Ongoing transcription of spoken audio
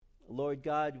Lord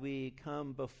God, we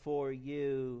come before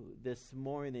you this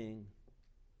morning,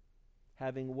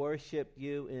 having worshiped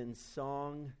you in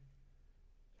song,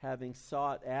 having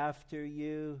sought after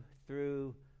you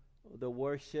through the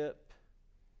worship,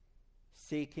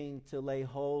 seeking to lay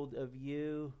hold of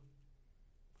you.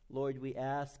 Lord, we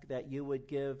ask that you would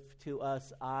give to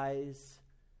us eyes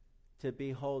to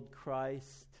behold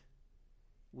Christ.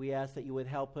 We ask that you would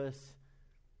help us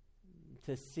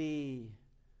to see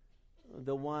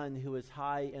the one who is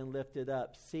high and lifted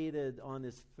up, seated on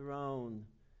his throne,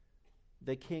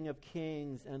 the King of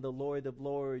kings and the Lord of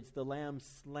lords, the Lamb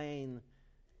slain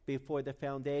before the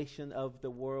foundation of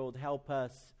the world. Help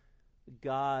us,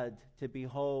 God, to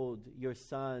behold your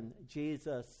Son,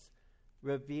 Jesus.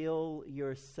 Reveal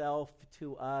yourself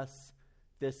to us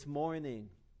this morning.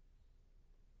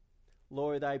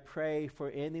 Lord, I pray for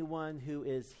anyone who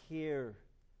is here,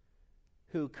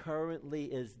 who currently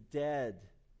is dead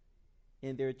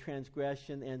in their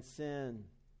transgression and sin,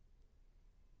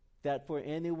 that for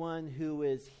anyone who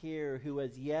is here, who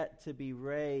has yet to be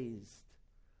raised,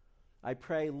 I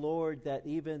pray, Lord, that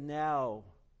even now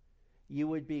you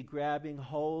would be grabbing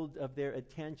hold of their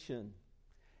attention,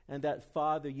 and that,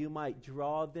 Father, you might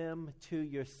draw them to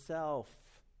yourself,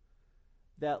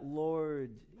 that,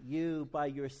 Lord, you, by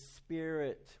your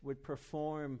Spirit, would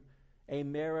perform a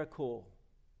miracle.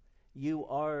 You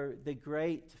are the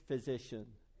great physician.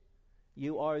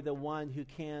 You are the one who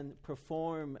can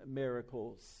perform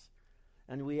miracles.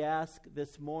 And we ask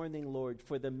this morning, Lord,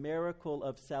 for the miracle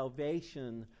of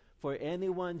salvation for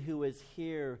anyone who is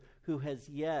here who has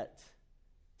yet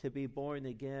to be born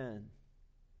again.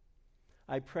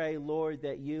 I pray, Lord,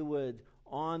 that you would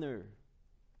honor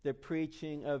the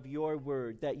preaching of your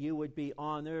word, that you would be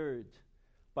honored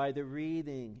by the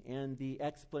reading and the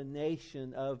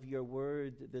explanation of your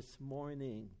word this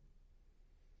morning.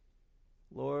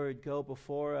 Lord, go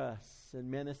before us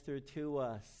and minister to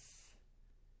us.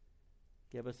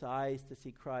 Give us eyes to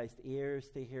see Christ, ears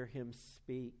to hear him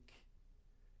speak.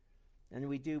 And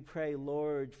we do pray,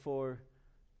 Lord, for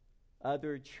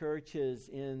other churches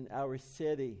in our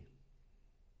city,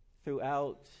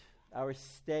 throughout our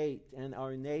state and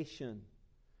our nation,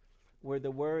 where the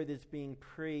word is being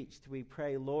preached. We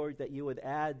pray, Lord, that you would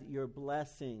add your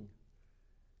blessing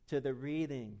to the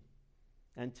reading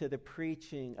and to the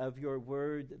preaching of your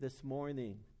word this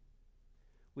morning.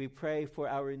 We pray for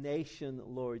our nation,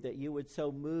 Lord, that you would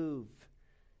so move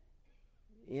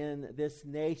in this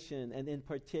nation, and in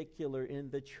particular in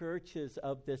the churches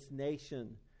of this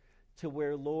nation, to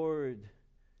where, Lord,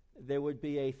 there would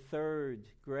be a third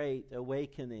great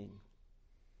awakening.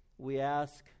 We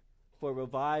ask for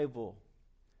revival.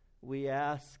 We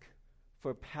ask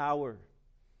for power.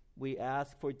 We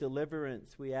ask for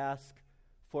deliverance. We ask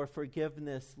for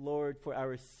forgiveness, Lord, for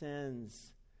our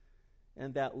sins.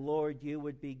 And that, Lord, you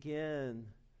would begin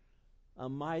a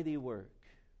mighty work.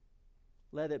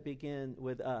 Let it begin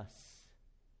with us.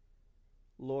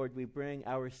 Lord, we bring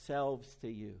ourselves to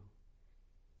you,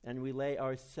 and we lay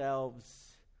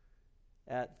ourselves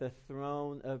at the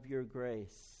throne of your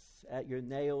grace, at your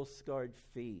nail-scarred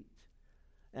feet.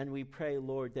 And we pray,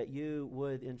 Lord, that you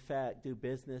would, in fact, do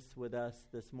business with us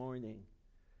this morning,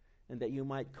 and that you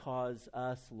might cause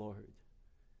us, Lord,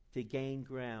 to gain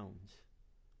ground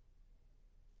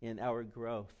in our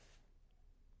growth.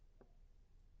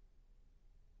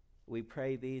 We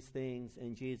pray these things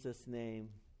in Jesus' name.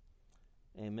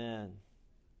 Amen.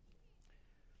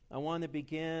 I want to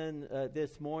begin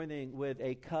this morning with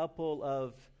a couple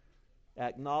of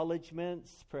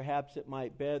acknowledgments. Perhaps it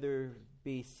might better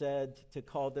be said to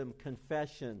call them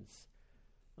confessions.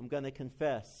 I'm going to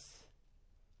confess.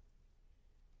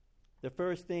 The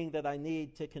first thing that I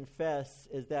need to confess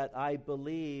is that I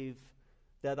believe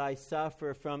that I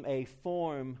suffer from a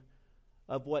form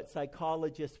of what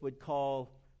psychologists would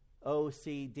call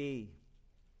OCD,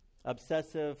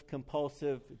 obsessive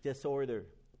compulsive disorder.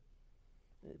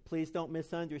 Please don't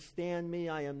misunderstand me.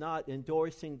 I am not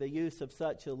endorsing the use of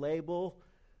such a label.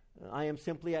 I am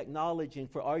simply acknowledging,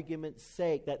 for argument's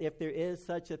sake, that if there is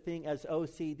such a thing as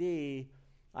OCD,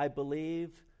 I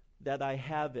believe that I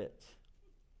have it.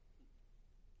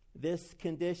 This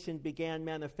condition began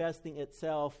manifesting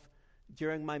itself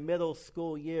during my middle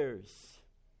school years.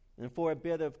 And for a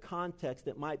bit of context,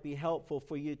 it might be helpful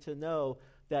for you to know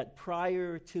that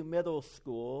prior to middle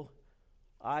school,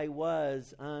 I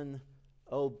was an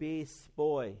obese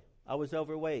boy. I was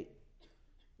overweight.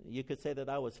 You could say that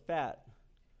I was fat.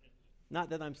 Not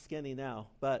that I'm skinny now,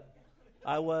 but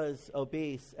I was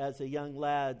obese as a young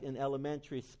lad in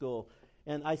elementary school.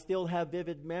 And I still have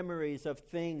vivid memories of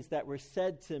things that were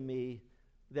said to me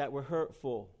that were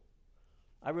hurtful.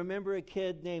 I remember a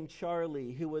kid named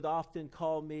Charlie who would often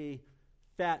call me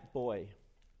Fat Boy.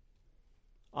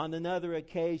 On another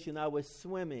occasion, I was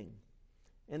swimming,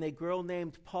 and a girl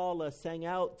named Paula sang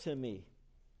out to me.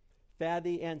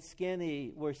 Fatty and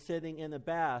Skinny were sitting in a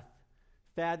bath.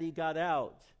 Fatty got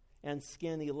out, and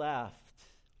Skinny laughed.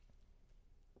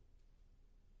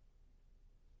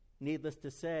 Needless to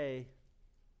say,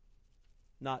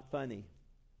 not funny.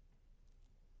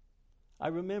 I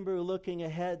remember looking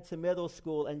ahead to middle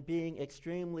school and being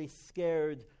extremely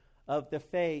scared of the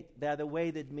fate that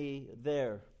awaited me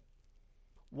there.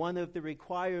 One of the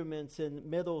requirements in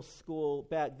middle school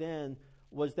back then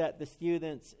was that the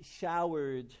students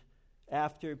showered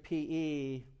after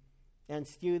PE, and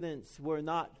students were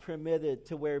not permitted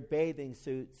to wear bathing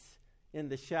suits in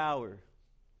the shower.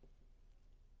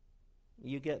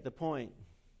 You get the point.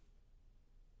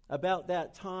 About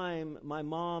that time, my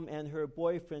mom and her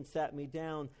boyfriend sat me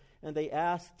down and they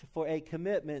asked for a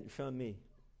commitment from me.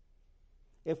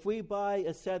 If we buy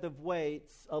a set of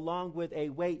weights along with a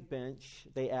weight bench,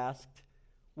 they asked,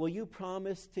 will you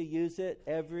promise to use it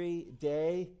every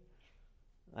day?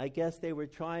 I guess they were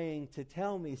trying to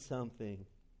tell me something.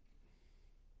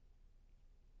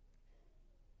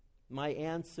 My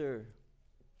answer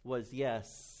was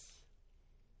yes.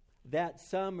 That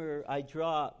summer, I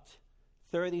dropped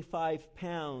 35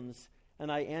 pounds,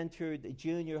 and I entered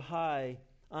junior high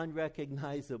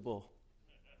unrecognizable.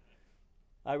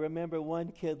 I remember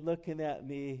one kid looking at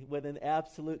me with an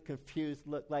absolute confused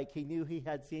look, like he knew he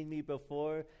had seen me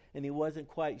before, and he wasn't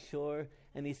quite sure,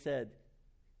 and he said,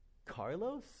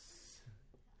 Carlos?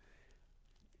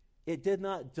 It did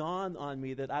not dawn on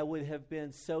me that I would have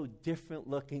been so different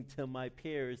looking to my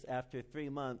peers after 3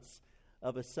 months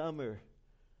of a summer.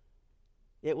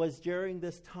 It was during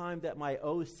this time that my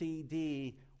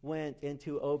OCD went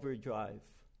into overdrive.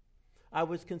 I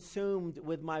was consumed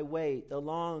with my weight,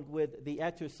 along with the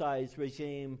exercise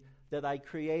regime that I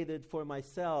created for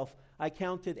myself. I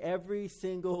counted every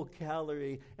single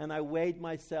calorie, and I weighed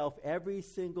myself every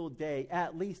single day,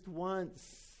 at least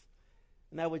once.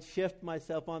 And I would shift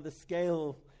myself on the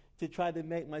scale to try to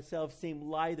make myself seem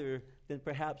lighter than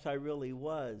perhaps I really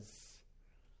was.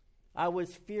 I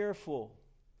was fearful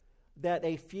that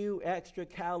a few extra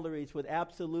calories would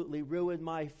absolutely ruin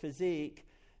my physique,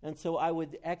 and so I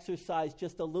would exercise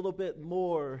just a little bit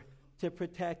more to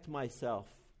protect myself.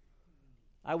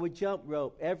 I would jump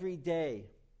rope every day.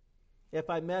 If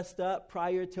I messed up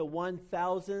prior to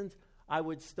 1,000, I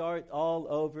would start all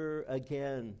over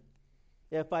again.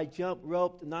 If I jump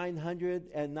roped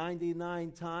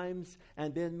 999 times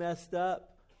and then messed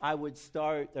up, I would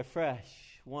start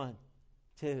afresh. 1,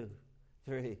 2,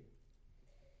 3.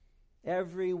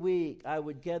 Every week, I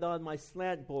would get on my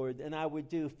slant board and I would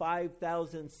do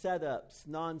 5,000 setups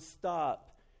nonstop,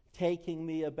 taking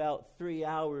me about 3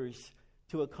 hours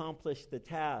to accomplish the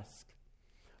task.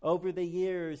 Over the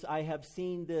years, I have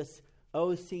seen this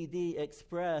OCD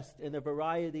expressed in a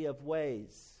variety of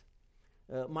ways.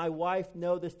 My wife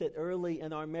noticed it early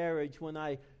in our marriage when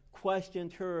I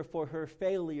questioned her for her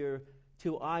failure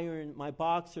to iron my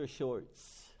boxer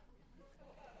shorts.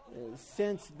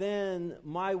 Since then,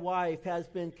 my wife has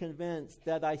been convinced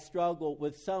that I struggle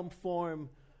with some form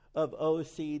of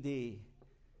OCD.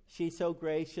 She's so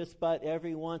gracious, but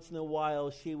every once in a while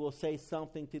she will say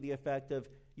something to the effect of,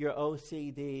 "You're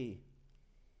OCD."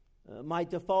 My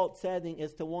default setting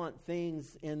is to want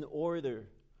things in order.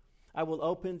 I will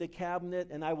open the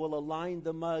cabinet and I will align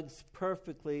the mugs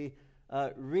perfectly,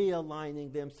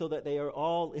 realigning them so that they are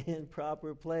all in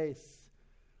proper place.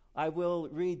 I will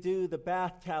redo the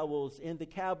bath towels in the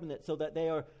cabinet so that they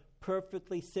are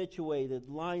perfectly situated,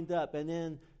 lined up, and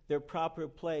in their proper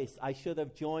place. I should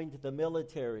have joined the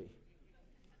military.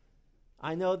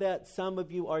 I know that some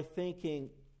of you are thinking,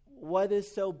 what is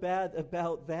so bad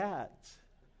about that?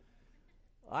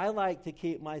 I like to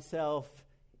keep myself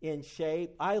in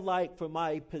shape. I like for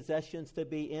my possessions to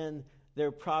be in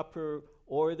their proper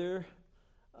order.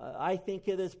 I think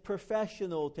it is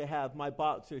professional to have my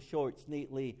boxer shorts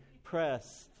neatly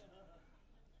pressed.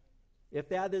 If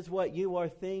that is what you are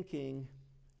thinking,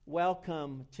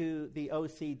 welcome to the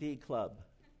OCD club.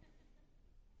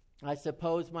 I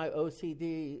suppose my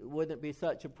OCD wouldn't be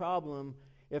such a problem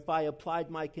if I applied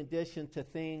my condition to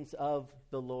things of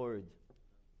the Lord.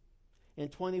 In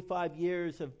 25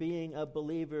 years of being a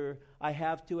believer, I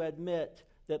have to admit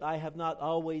that I have not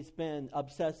always been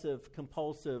obsessive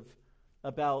compulsive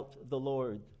about the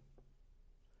Lord.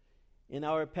 In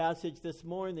our passage this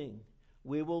morning,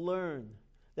 we will learn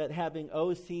that having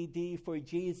OCD for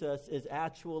Jesus is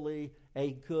actually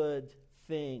a good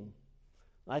thing.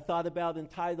 I thought about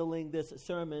entitling this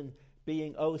sermon,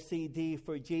 "Being OCD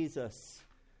for Jesus."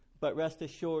 But rest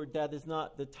assured, that is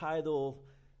not the title.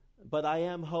 But I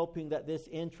am hoping that this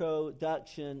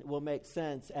introduction will make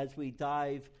sense as we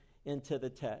dive into the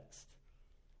text.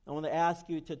 I want to ask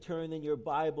you to turn in your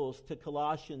Bibles to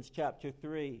Colossians chapter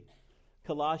 3.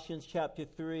 Colossians chapter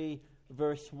 3,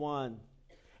 verse 1.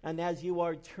 And as you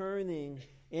are turning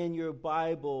in your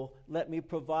Bible, let me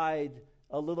provide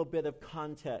a little bit of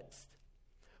context.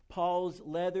 Paul's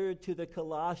letter to the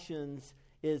Colossians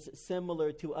is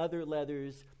similar to other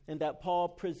letters in that Paul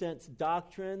presents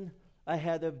doctrine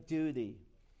ahead of duty.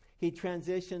 He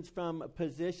transitions from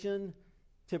position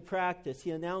to practice.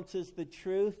 He announces the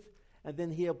truth, and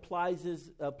then he applies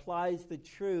the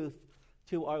truth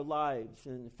to our lives.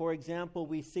 And for example,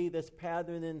 we see this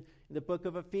pattern in the book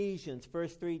of Ephesians.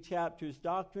 First 3 chapters,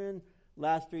 doctrine.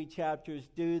 Last 3 chapters,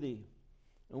 duty.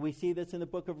 And we see this in the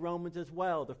book of Romans as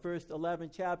well. The first 11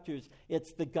 chapters,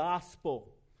 it's the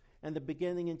gospel. And the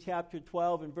beginning in chapter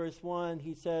 12 and verse 1,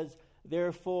 he says,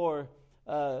 therefore,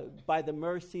 by the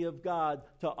mercy of God,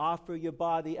 to offer your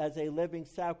body as a living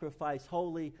sacrifice,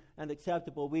 holy and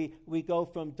acceptable. We go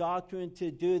from doctrine to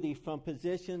duty, from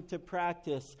position to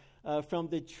practice, from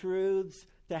the truths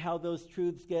to how those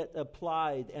truths get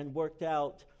applied and worked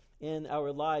out in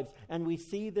our lives. And we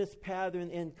see this pattern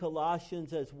in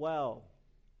Colossians as well.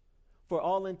 For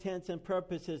all intents and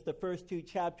purposes, the first 2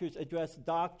 chapters address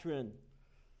doctrine.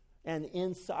 And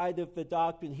inside of the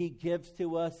doctrine, he gives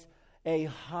to us a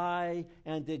high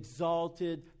and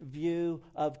exalted view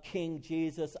of King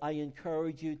Jesus. I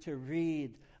encourage you to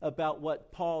read about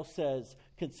what Paul says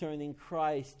concerning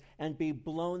Christ and be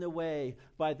blown away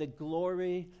by the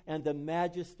glory and the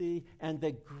majesty and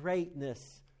the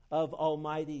greatness of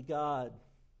Almighty God.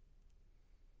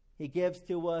 He gives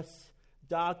to us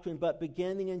doctrine, but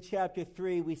beginning in chapter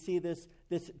 3, we see this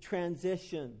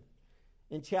transition.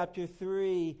 In chapter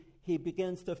 3, he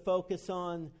begins to focus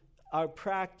on our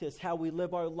practice, how we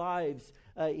live our lives.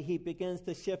 He begins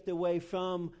to shift away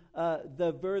from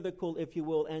the vertical, if you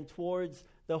will, and towards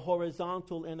the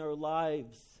horizontal in our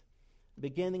lives.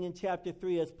 Beginning in chapter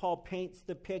 3, as Paul paints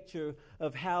the picture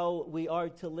of how we are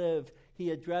to live,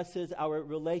 he addresses our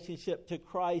relationship to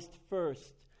Christ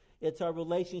first. It's our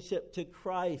relationship to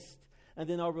Christ, and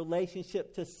then our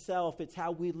relationship to self. It's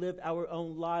how we live our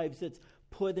own lives. It's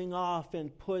putting off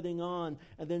and putting on.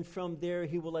 And then from there,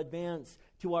 he will advance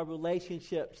to our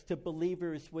relationships to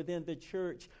believers within the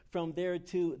church. From there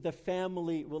to the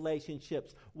family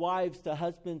relationships, wives to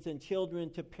husbands and children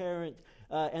to parent.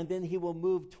 And then he will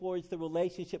move towards the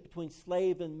relationship between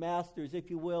slave and masters, if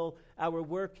you will, our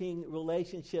working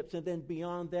relationships. And then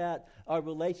beyond that, our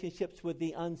relationships with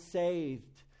the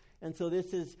unsaved. And so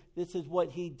this is what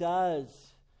he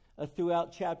does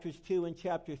throughout chapters 2 and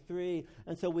chapter 3.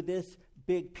 And so with this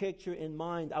big picture in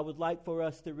mind, I would like for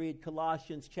us to read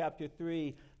Colossians chapter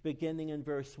 3, beginning in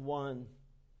verse 1.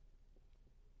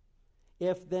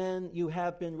 If then you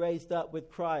have been raised up with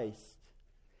Christ,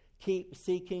 keep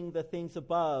seeking the things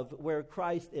above, where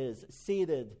Christ is,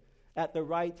 seated at the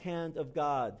right hand of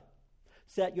God.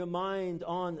 Set your mind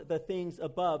on the things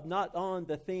above, not on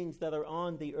the things that are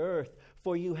on the earth.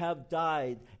 For you have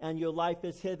died, and your life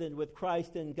is hidden with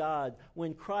Christ in God.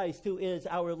 When Christ, who is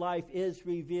our life, is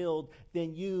revealed,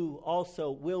 then you also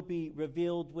will be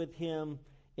revealed with him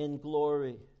in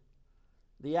glory.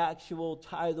 The actual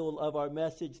title of our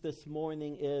message this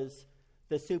morning is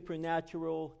The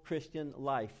Supernatural Christian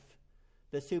Life.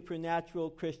 The Supernatural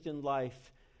Christian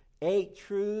Life. 8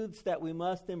 truths that we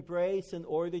must embrace in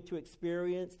order to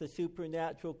experience the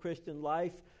supernatural Christian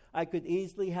life. I could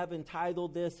easily have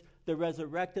entitled this The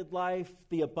Resurrected Life,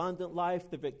 The Abundant Life,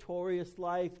 The Victorious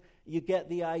Life. You get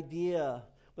the idea.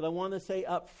 But I want to say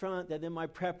up front that in my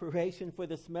preparation for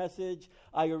this message,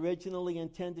 I originally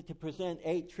intended to present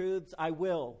 8 truths. I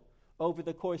will, over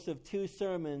the course of 2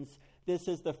 sermons. This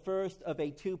is the first of a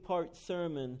 2-part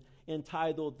sermon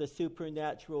entitled The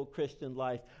Supernatural Christian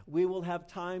Life. We will have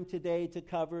time today to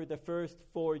cover the first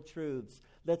 4 truths.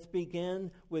 Let's begin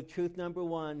with truth number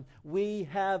 1. We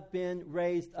have been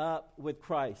raised up with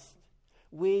Christ.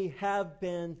 We have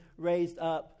been raised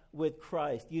up with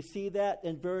Christ. You see that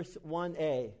in verse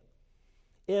 1a.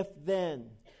 If then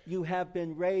you have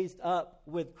been raised up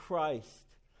with Christ.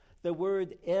 The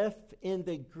word if in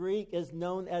the Greek is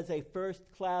known as a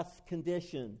first-class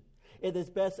condition. It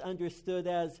is best understood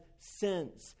as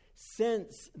since.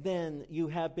 Since then you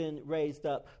have been raised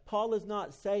up. Paul is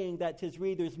not saying that his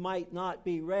readers might not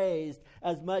be raised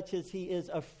as much as he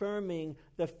is affirming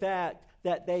the fact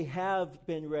that they have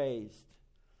been raised.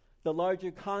 The larger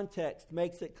context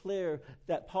makes it clear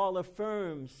that Paul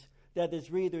affirms that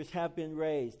his readers have been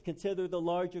raised. Consider the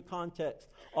larger context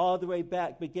all the way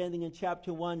back, beginning in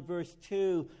chapter 1, verse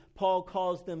 2. Paul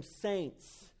calls them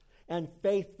saints and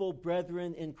faithful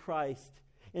brethren in Christ.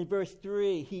 In verse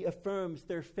 3, he affirms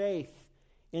their faith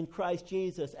in Christ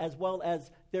Jesus, as well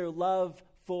as their love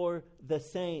for the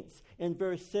saints. In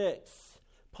verse 6,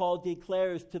 Paul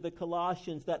declares to the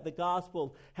Colossians that the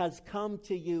gospel has come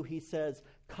to you, he says,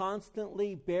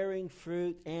 constantly bearing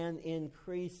fruit and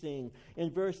increasing. In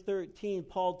verse 13,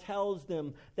 Paul tells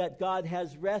them that God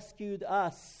has rescued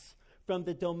us from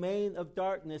the domain of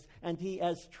darkness, and he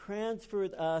has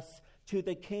transferred us to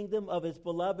the kingdom of his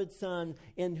beloved Son,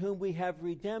 in whom we have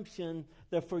redemption,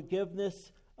 the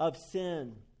forgiveness of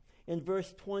sin. In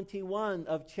verse 21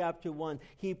 of chapter 1,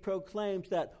 he proclaims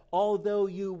that although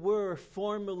you were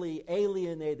formerly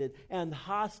alienated and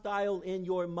hostile in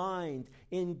your mind,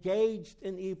 engaged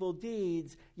in evil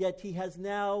deeds, yet he has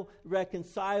now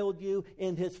reconciled you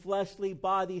in his fleshly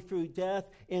body through death,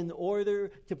 in order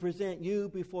to present you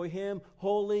before him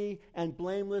holy and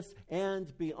blameless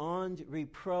and beyond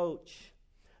reproach.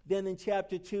 Then in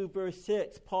chapter 2, verse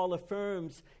 6, Paul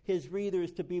affirms his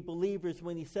readers to be believers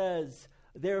when he says,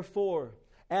 therefore,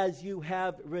 as you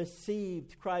have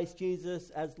received Christ Jesus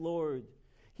as Lord.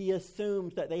 He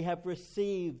assumes that they have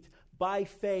received by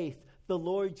faith the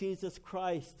Lord Jesus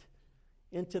Christ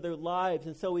into their lives.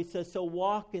 And so he says, so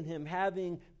walk in him,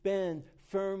 having been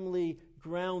firmly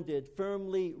grounded,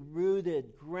 firmly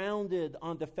rooted, grounded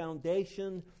on the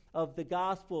foundation of the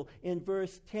gospel. In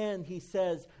verse 10, he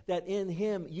says that in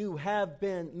him you have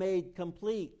been made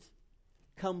complete.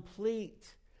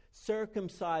 Complete.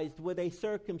 Circumcised with a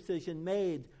circumcision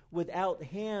made without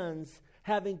hands,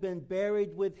 having been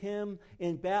buried with him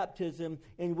in baptism,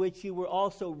 in which you were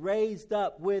also raised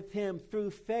up with him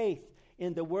through faith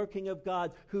in the working of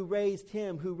God, who raised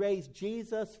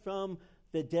Jesus from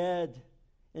the dead.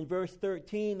 In verse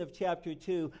 13 of chapter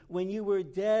 2, when you were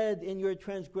dead in your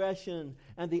transgression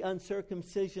and the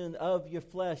uncircumcision of your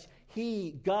flesh,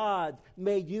 he, God,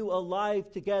 made you alive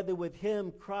together with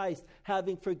him, Christ,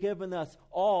 having forgiven us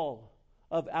all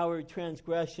of our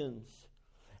transgressions.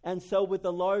 And so with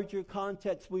the larger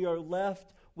context, we are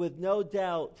left with no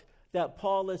doubt that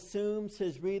Paul assumes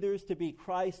his readers to be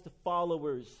Christ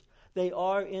followers. They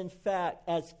are, in fact,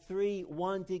 as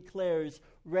 3:1 declares,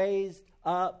 raised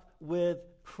up with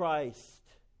Christ.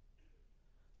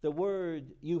 The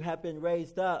word you have been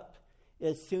raised up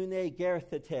is sune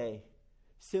gerthete.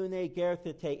 Sune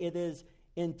gerthete. It is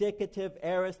indicative,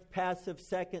 aorist, passive,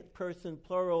 second person,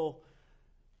 plural.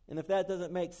 And if that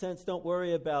doesn't make sense, don't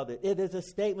worry about it. It is a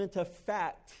statement of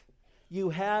fact.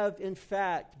 You have, in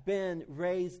fact, been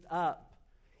raised up.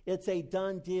 It's a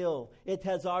done deal. It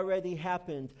has already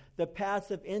happened. The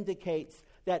passive indicates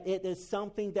that it is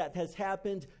something that has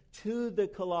happened to the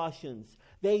Colossians.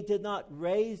 They did not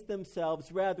raise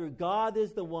themselves. Rather, God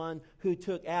is the one who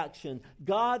took action.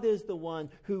 God is the one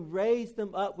who raised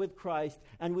them up with Christ.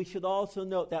 And we should also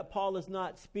note that Paul is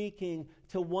not speaking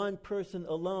to one person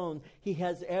alone. He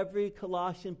has every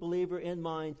Colossian believer in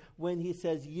mind when he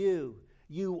says you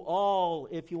all,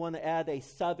 if you want to add a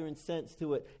southern sense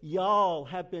to it, y'all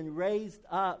have been raised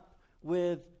up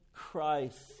with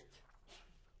Christ.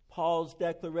 Paul's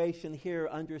declaration here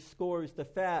underscores the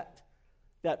fact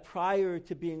that prior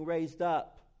to being raised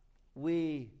up,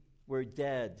 we were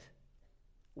dead.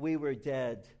 We were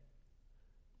dead.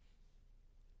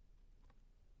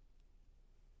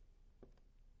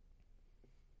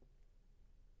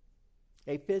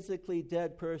 A physically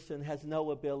dead person has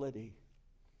no ability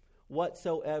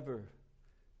whatsoever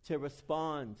to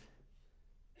respond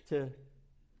to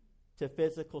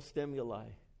physical stimuli.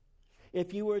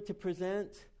 If you were to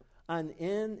present an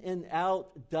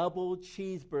in-and-out double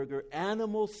cheeseburger,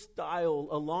 animal style,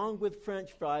 along with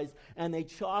French fries and a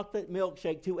chocolate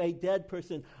milkshake to a dead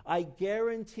person, I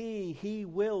guarantee he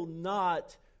will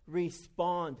not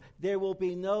respond. There will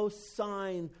be no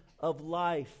sign of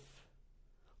life.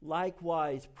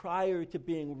 Likewise, prior to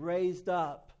being raised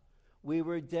up, we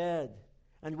were dead,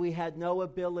 and we had no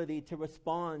ability to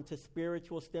respond to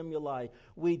spiritual stimuli.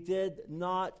 We did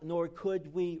not, nor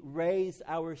could we raise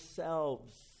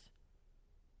ourselves.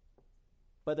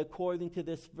 But according to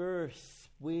this verse,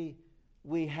 we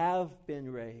have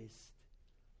been raised.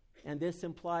 And this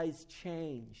implies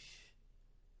change.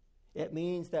 It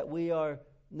means that we are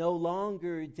no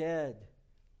longer dead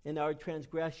in our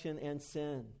transgression and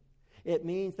sin. It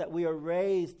means that we are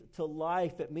raised to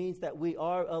life. It means that we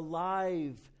are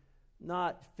alive,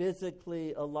 not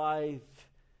physically alive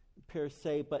per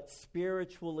se, but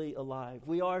spiritually alive.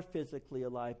 We are physically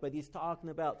alive, but he's talking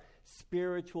about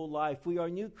spiritual life. We are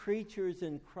new creatures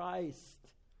in Christ.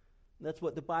 That's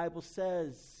what the Bible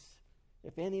says.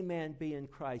 If any man be in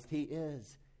Christ, he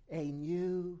is a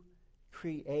new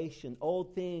creation.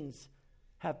 Old things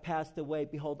have passed away.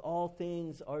 Behold, all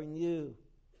things are new.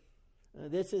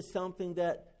 This is something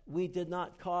that we did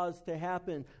not cause to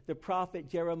happen. The prophet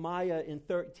Jeremiah in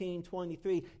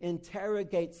 13:23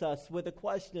 interrogates us with a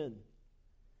question.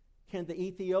 Can the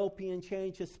Ethiopian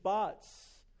change his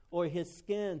spots or his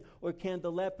skin? Or can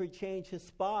the leopard change his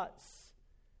spots?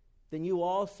 Then you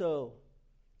also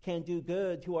can do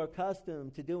good who are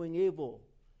accustomed to doing evil.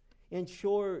 In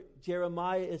short,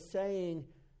 Jeremiah is saying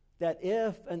that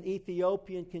if an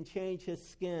Ethiopian can change his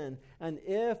skin, and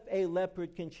if a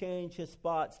leopard can change his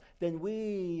spots, then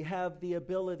we have the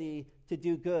ability to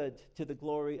do good to the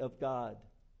glory of God.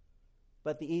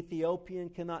 But the Ethiopian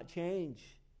cannot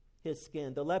change his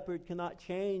skin. The leopard cannot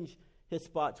change his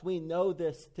spots. We know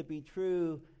this to be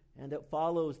true, and it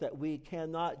follows that we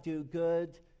cannot do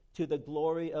good to the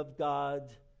glory of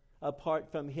God apart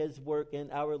from his work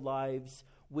in our lives.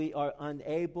 We are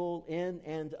unable in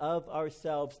and of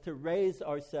ourselves to raise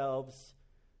ourselves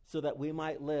so that we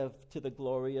might live to the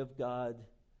glory of God.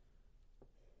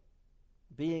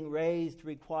 Being raised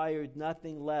required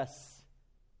nothing less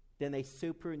than a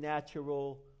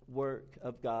supernatural work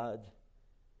of God.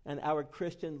 And our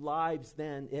Christian lives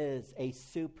then is a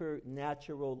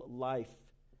supernatural life.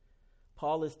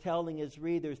 Paul is telling his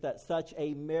readers that such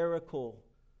a miracle,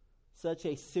 such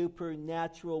a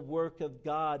supernatural work of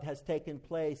God has taken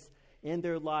place in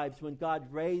their lives when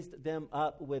God raised them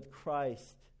up with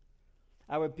Christ.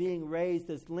 Our being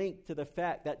raised is linked to the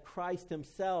fact that Christ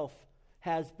himself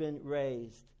has been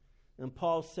raised. And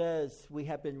Paul says we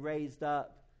have been raised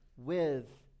up with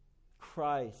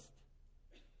Christ.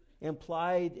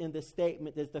 Implied in the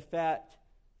statement is the fact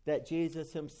that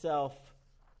Jesus himself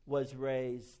was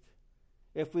raised.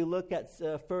 If we look at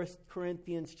 1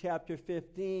 Corinthians chapter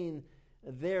 15,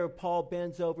 there Paul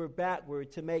bends over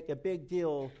backward to make a big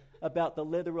deal about the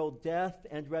literal death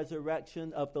and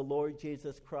resurrection of the Lord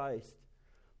Jesus Christ.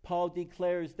 Paul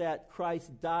declares that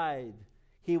Christ died,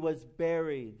 he was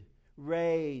buried,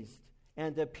 raised,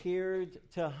 and appeared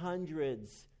to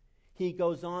hundreds. He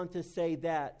goes on to say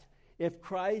that if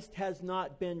Christ has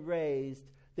not been raised,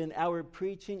 then our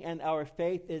preaching and our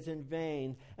faith is in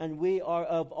vain, and we are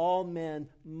of all men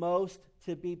most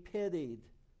to be pitied.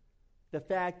 The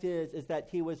fact is that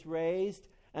he was raised,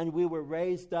 and we were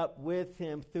raised up with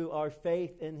him through our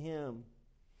faith in him.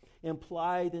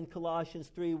 Implied in Colossians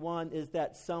 3:1 is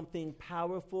that something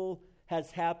powerful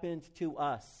has happened to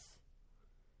us.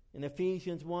 In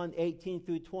Ephesians 1:18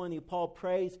 through 20, Paul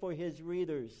prays for his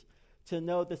readers to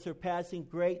know the surpassing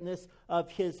greatness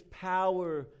of his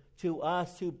power to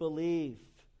us who believe.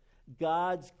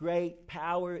 God's great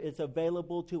power is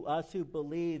available to us who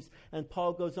believes. And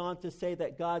Paul goes on to say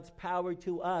that God's power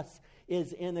to us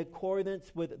is in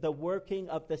accordance with the working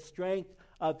of the strength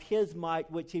of his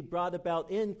might, which he brought about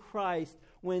in Christ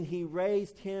when he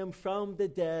raised him from the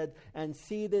dead and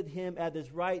seated him at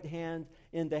his right hand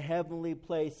in the heavenly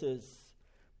places.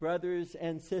 Brothers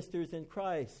and sisters in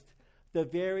Christ, the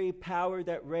very power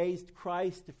that raised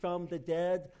Christ from the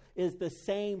dead is the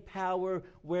same power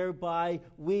whereby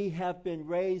we have been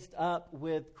raised up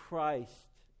with Christ.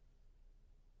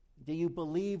 Do you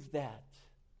believe that?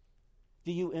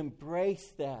 Do you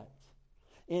embrace that?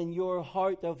 In your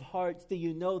heart of hearts, do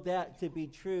you know that to be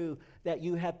true, that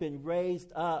you have been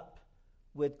raised up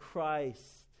with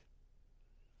Christ?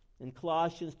 In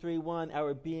Colossians 3:1,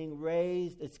 our being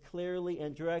raised is clearly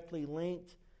and directly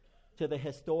linked to the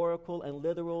historical and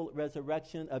literal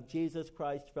resurrection of Jesus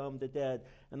Christ from the dead.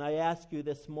 And I ask you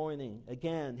this morning,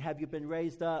 again, have you been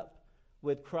raised up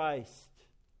with Christ?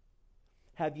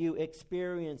 Have you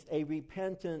experienced a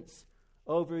repentance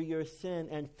over your sin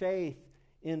and faith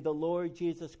in the Lord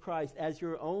Jesus Christ as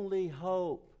your only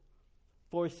hope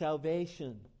for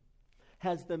salvation?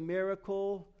 Has the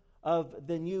miracle of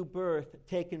the new birth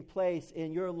taken place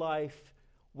in your life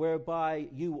whereby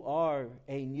you are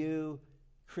a new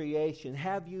creation?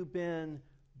 Have you been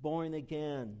born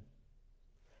again?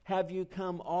 Have you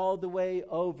come all the way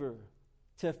over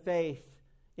to faith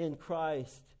in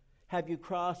Christ? Have you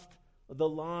crossed the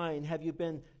line? Have you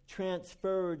been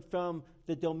transferred from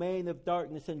the domain of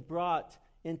darkness and brought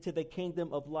into the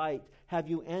kingdom of light? Have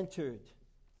you entered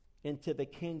into the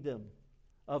kingdom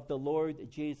of the Lord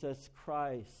Jesus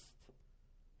Christ?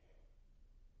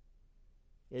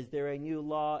 Is there a new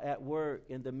law at work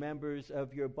in the members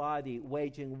of your body,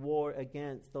 waging war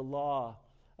against the law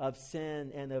of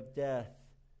sin and of death?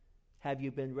 Have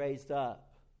you been raised up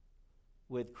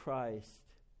with Christ?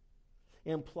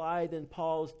 Implied in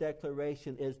Paul's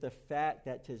declaration is the fact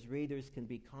that his readers can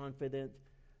be confident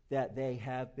that they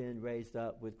have been raised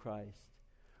up with Christ.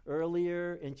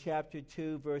 Earlier in chapter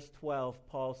 2, verse 12,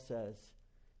 Paul says,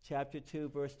 chapter 2,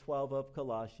 verse 12 of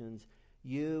Colossians,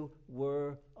 you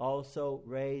were also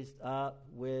raised up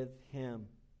with him.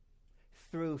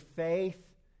 Through faith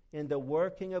in the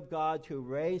working of God who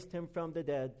raised him from the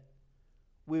dead,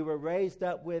 we were raised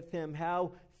up with him.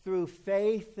 How? Through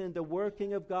faith in the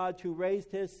working of God who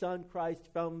raised his Son Christ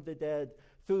from the dead.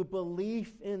 Through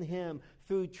belief in him.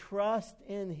 Through trust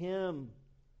in him.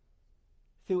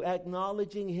 Through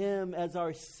acknowledging him as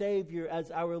our Savior,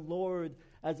 as our Lord,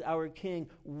 as our King.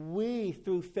 We,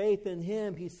 through faith in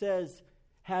him, he says,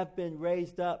 have been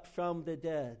raised up from the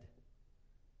dead.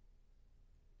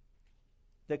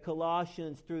 The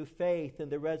Colossians, through faith in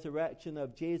the resurrection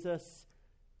of Jesus,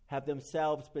 have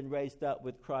themselves been raised up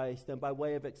with Christ. And by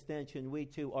way of extension, we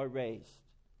too are raised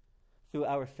through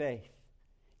our faith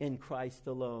in Christ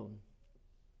alone.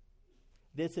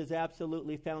 This is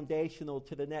absolutely foundational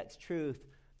to the next truth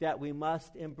that we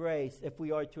must embrace if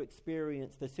we are to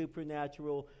experience the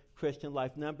supernatural Christian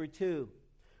life. Number 2,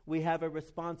 we have a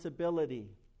responsibility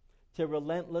to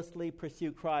relentlessly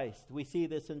pursue Christ. We see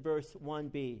this in verse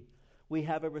 1b. We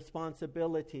have a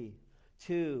responsibility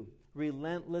to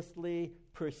relentlessly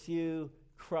pursue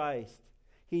Christ.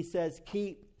 He says,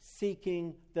 keep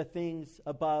seeking the things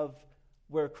above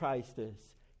where Christ is.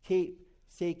 Keep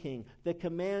seeking. The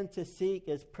command to seek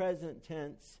is present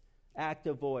tense,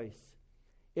 active voice.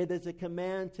 It is a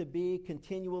command to be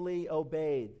continually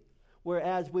obeyed.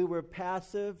 Whereas we were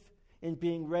passive in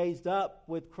being raised up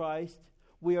with Christ,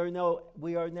 we are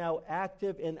now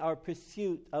active in our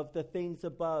pursuit of the things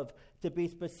above. To be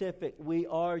specific, we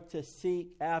are to seek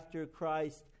after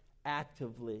Christ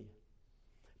actively.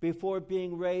 Before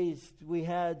being raised, we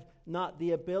had not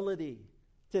the ability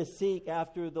to seek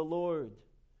after the Lord.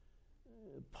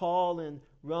 Paul in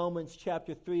Romans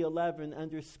chapter 3:11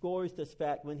 underscores this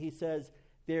fact when he says,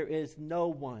 there is no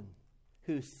one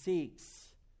who seeks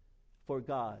for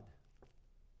God.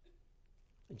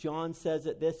 John says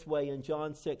it this way in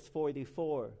John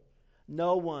 6:44.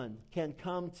 No one can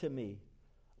come to me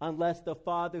unless the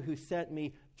Father who sent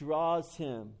me draws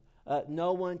him.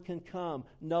 No one can come.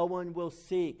 No one will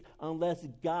seek unless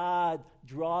God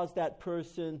draws that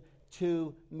person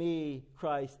to me,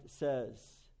 Christ says.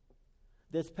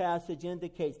 This passage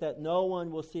indicates that no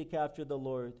one will seek after the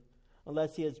Lord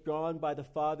unless he is drawn by the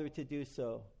Father to do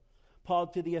so. Paul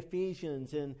to the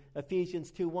Ephesians in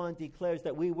Ephesians 2:1 declares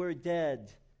that we were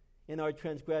dead in our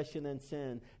transgression and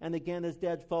sin. And again, as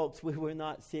dead folks, we were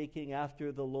not seeking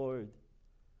after the Lord.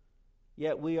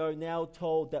 Yet we are now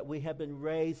told that we have been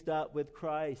raised up with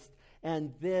Christ.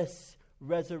 And this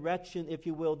resurrection, if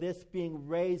you will, this being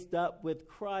raised up with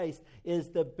Christ is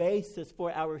the basis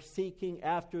for our seeking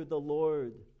after the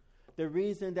Lord. The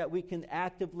reason that we can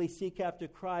actively seek after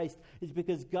Christ is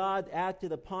because God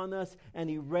acted upon us and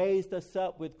he raised us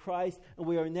up with Christ, and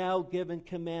we are now given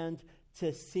command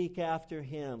to seek after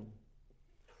him.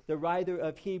 The writer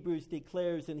of Hebrews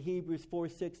declares in Hebrews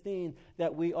 4:16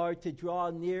 that we are to draw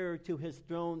nearer to his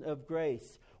throne of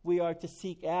grace. We are to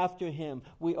seek after him.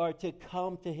 We are to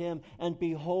come to him and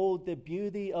behold the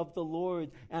beauty of the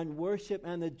Lord and worship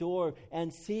and adore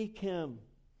and seek him.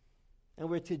 And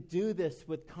we're to do this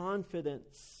with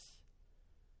confidence.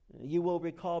 You will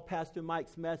recall Pastor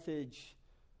Mike's message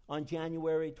on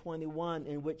January 21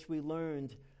 in which we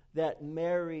learned that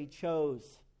Mary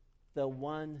chose the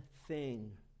one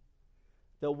thing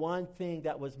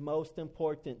that was most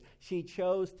important. She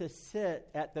chose to sit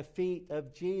at the feet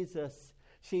of Jesus.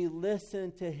 She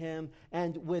listened to him,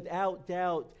 and without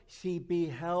doubt, she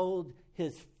beheld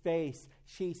his face.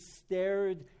 She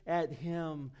stared at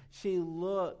him. She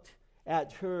looked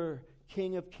at her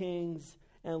King of Kings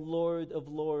and Lord of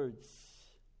Lords.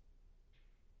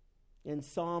 In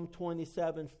Psalm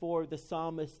 27:4, the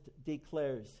psalmist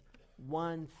declares,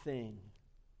 one thing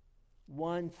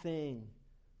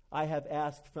I have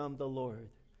asked from the Lord,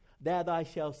 that I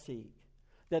shall seek,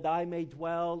 that I may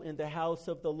dwell in the house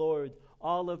of the Lord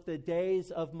all of the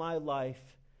days of my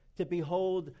life, to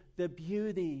behold the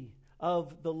beauty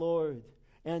of the Lord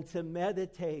and to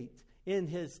meditate in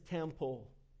his temple.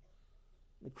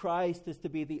 Christ is to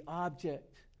be the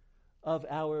object of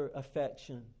our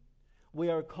affection. We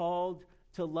are called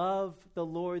to love the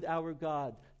Lord our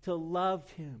God, to love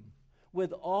him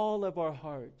with all of our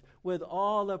heart, with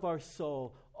all of our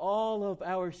soul, all of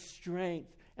our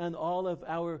strength, and all of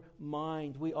our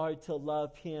mind. We are to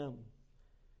love him.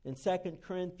 In 2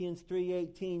 Corinthians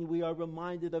 3:18, we are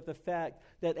reminded of the fact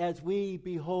that as we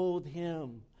behold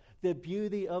him, the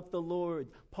beauty of the Lord,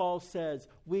 Paul says,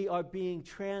 we are being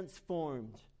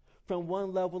transformed from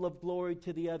one level of glory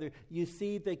to the other. You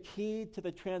see, the key to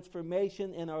the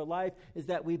transformation in our life is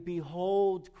that we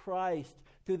behold Christ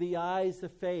through the eyes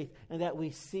of faith and that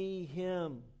we see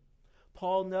him.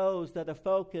 Paul knows that a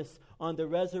focus on the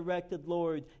resurrected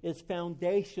Lord is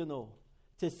foundational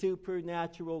to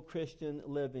supernatural Christian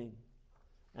living.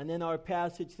 And in our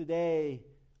passage today,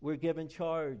 we're given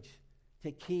charge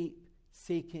to keep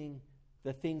seeking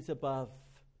the things above,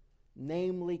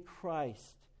 namely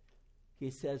Christ. He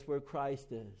says where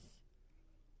Christ is.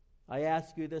 I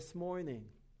ask you this morning,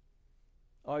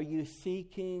 are you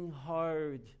seeking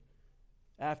hard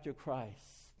after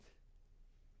Christ?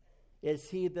 Is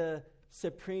he the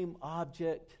supreme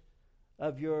object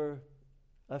of your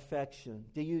affection?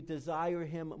 Do you desire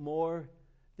him more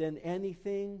than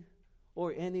anything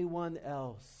or anyone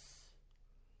else?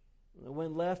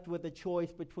 When left with a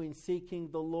choice between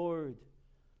seeking the Lord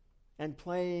and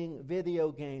playing video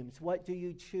games, what do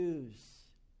you choose?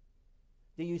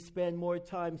 Do you spend more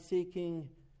time seeking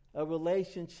a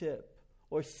relationship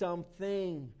or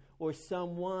something or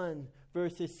someone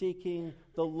versus seeking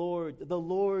the Lord? The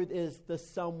Lord is the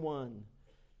someone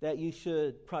that you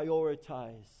should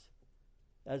prioritize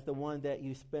as the one that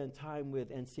you spend time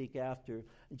with and seek after.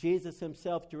 Jesus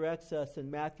himself directs us in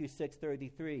Matthew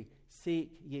 6:33,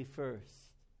 seek ye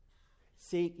first.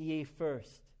 Seek ye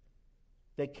first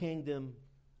the kingdom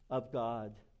of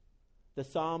God. The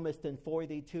psalmist in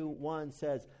 42:1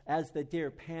 says, as the deer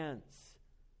pants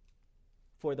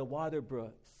for the water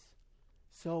brooks,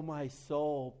 so my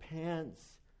soul pants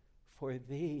for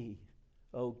thee,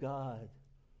 O God.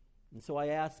 And so I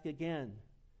ask again,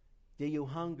 do you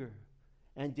hunger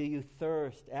and do you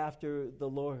thirst after the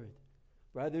Lord?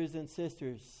 Brothers and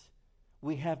sisters,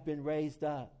 we have been raised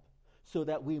up so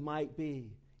that we might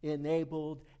be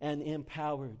enabled and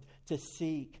empowered to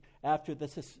seek after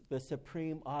the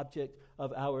supreme object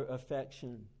of our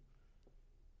affection.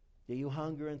 Do you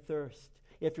hunger and thirst?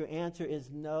 If your answer is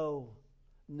no,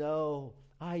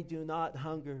 I do not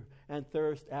hunger and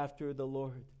thirst after the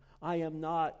Lord, I am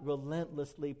not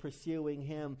relentlessly pursuing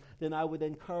him, then I would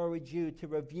encourage you to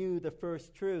review the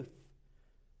first truth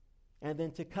and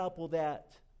then to couple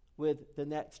that with the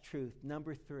next truth.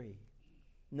 Number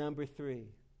three,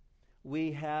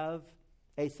 we have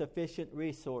a sufficient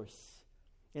resource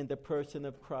in the person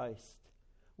of Christ.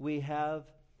 We have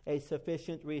a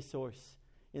sufficient resource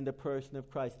in the person of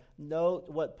Christ. Note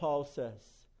what Paul says.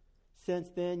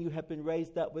 Since then you have been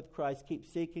raised up with Christ, keep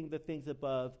seeking the things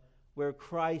above, where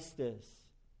Christ is,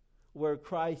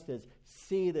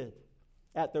 seated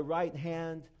at the right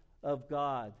hand of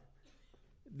God.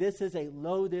 This is a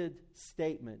loaded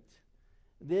statement.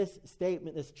 This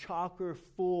statement is chocker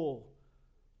full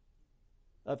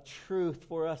of truth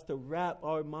for us to wrap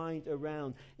our mind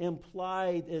around.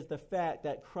 Implied is the fact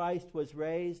that Christ was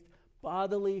raised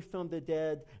bodily from the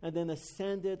dead and then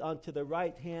ascended onto the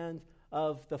right hand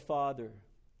of the Father.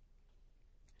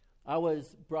 I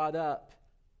was brought up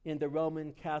in the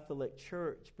Roman Catholic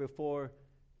Church before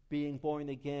being born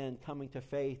again, coming to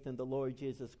faith in the Lord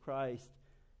Jesus Christ.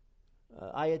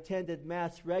 I attended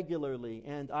Mass regularly,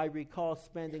 and I recall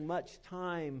spending much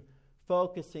time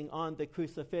focusing on the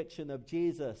crucifixion of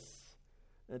Jesus.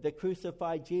 The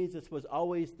crucified Jesus was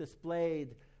always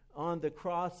displayed on the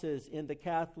crosses in the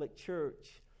Catholic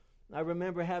Church. I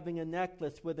remember having a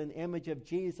necklace with an image of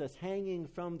Jesus hanging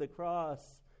from the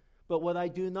cross. But what I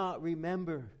do not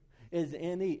remember is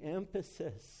any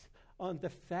emphasis on the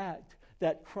fact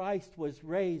that Christ was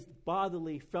raised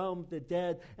bodily from the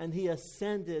dead and he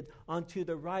ascended onto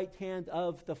the right hand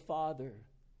of the Father.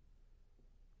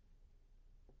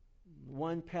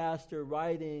 One pastor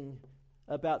writing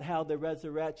about how the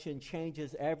resurrection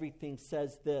changes everything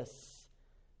says this,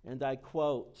 and I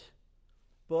quote,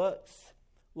 "Books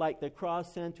like The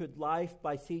Cross-Centered Life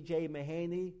by C.J.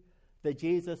 Mahaney, The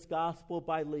Jesus Gospel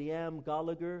by Liam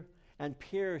Gallagher, and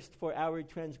Pierced for Our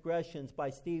Transgressions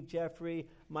by Steve Jeffrey,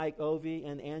 Mike Ovey,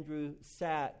 and Andrew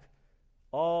Sack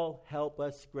all help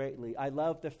us greatly." I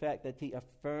love the fact that he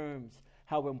affirms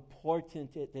how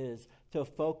important it is to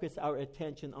focus our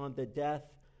attention on the death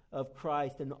of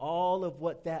Christ and all of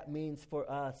what that means for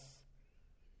us.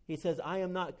 He says, I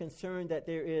am not concerned that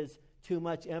there is too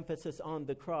much emphasis on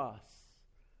the cross.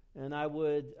 And I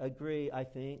would agree, I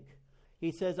think.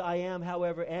 He says, I am,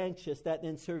 however, anxious that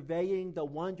in surveying the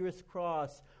wondrous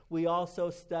cross, we also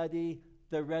study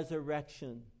the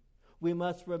resurrection. We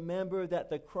must remember that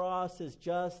the cross is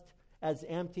just as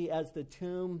empty as the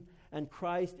tomb, and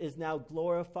Christ is now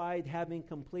glorified, having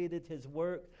completed his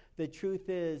work. The truth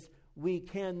is, we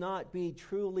cannot be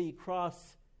truly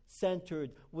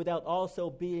cross-centered without also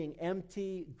being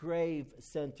empty,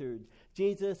 grave-centered.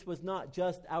 Jesus was not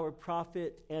just our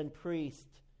prophet and priest.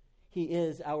 He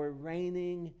is our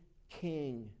reigning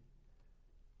king.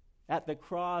 At the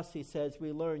cross, he says,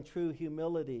 we learn true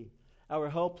humility. our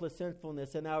hopeless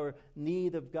sinfulness and our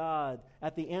need of God.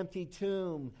 At the empty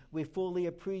tomb, we fully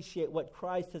appreciate what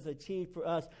Christ has achieved for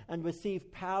us and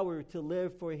receive power to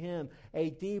live for Him.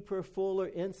 A deeper, fuller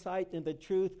insight in the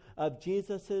truth of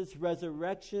Jesus'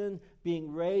 resurrection,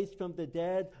 being raised from the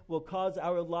dead, will cause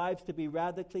our lives to be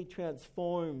radically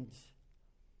transformed.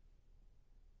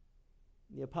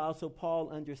 The Apostle Paul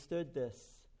understood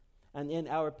this, and in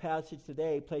our passage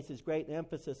today places great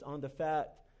emphasis on the fact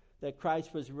that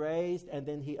Christ was raised and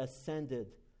then He ascended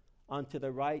onto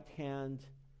the right hand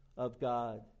of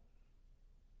God.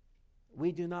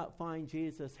 We do not find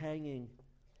Jesus hanging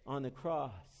on the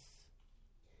cross.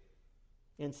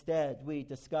 Instead, we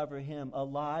discover Him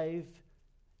alive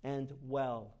and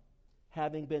well,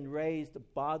 having been raised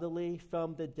bodily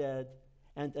from the dead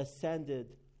and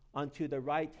ascended onto the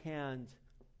right hand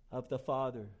of the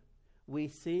Father. We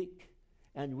seek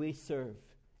and we serve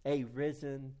a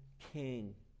risen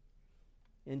King.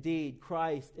 Indeed,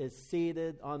 Christ is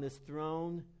seated on His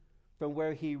throne from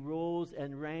where He rules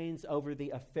and reigns over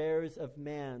the affairs of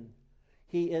man.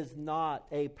 He is not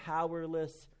a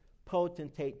powerless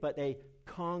potentate, but a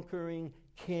conquering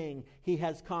King. He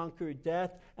has conquered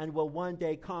death and will one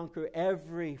day conquer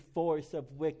every force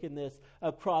of wickedness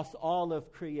across all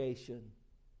of creation.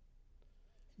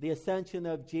 The ascension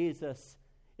of Jesus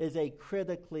is a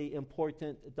critically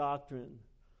important doctrine.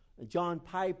 John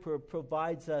Piper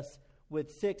provides us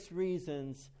with 6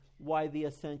 reasons why the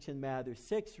ascension matters.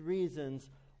 6 reasons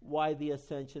why the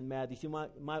ascension matters. You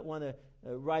might want to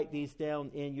write these down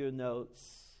in your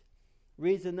notes.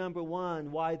 Reason number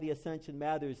 1 why the ascension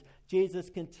matters.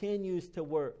 Jesus continues to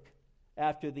work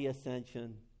after the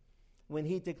ascension. When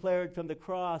He declared from the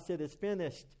cross, "It is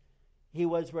finished," He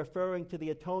was referring to the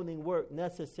atoning work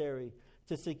necessary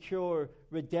to secure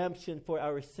redemption for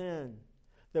our sin.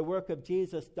 The work of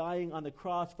Jesus dying on the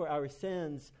cross for our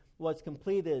sins was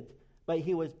completed, but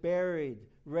He was buried,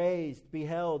 raised,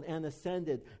 beheld, and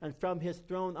ascended. And from His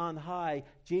throne on high,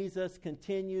 Jesus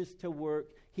continues to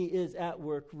work. He is at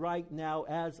work right now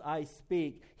as I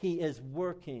speak. He is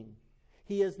working.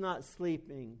 He is not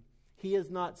sleeping. He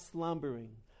is not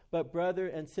slumbering. But brother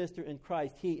and sister in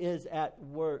Christ, He is at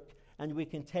work, and we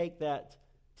can take that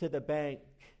to the bank.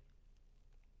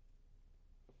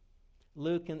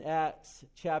 Luke in Acts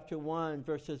chapter 1,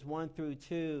 verses 1 through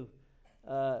 2,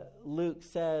 Luke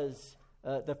says,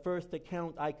 the first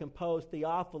account I composed,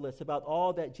 Theophilus, about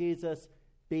all that Jesus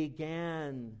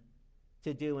began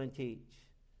to do and teach.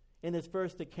 In his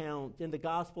first account, in the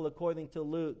gospel according to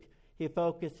Luke, he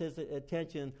focused his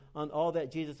attention on all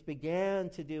that Jesus began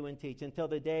to do and teach until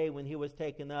the day when He was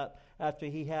taken up, after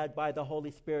He had by the Holy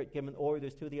Spirit given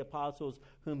orders to the apostles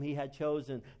whom He had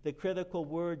chosen. The critical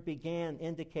word "began"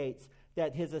 indicates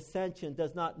that His ascension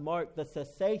does not mark the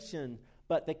cessation,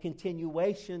 but the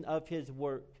continuation of His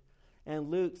work. And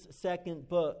Luke's second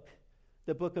book,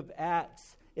 the book of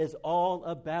Acts, is all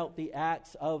about the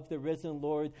acts of the risen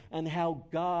Lord and how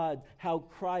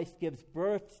Christ gives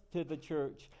birth to the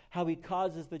church, how He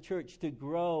causes the church to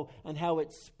grow, and how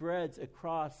it spreads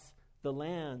across the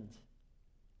land.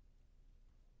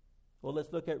 Well,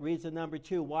 let's look at reason number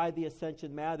 2, why the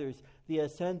ascension matters. The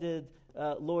ascended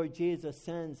Lord Jesus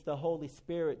sends the Holy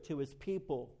Spirit to His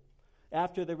people.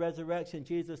 After the resurrection,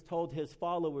 Jesus told His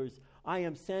followers, "I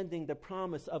am sending the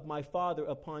promise of my Father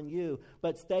upon you,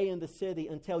 but stay in the city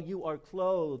until you are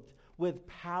clothed with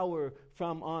power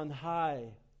from on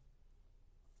high."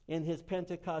 In his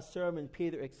Pentecost sermon,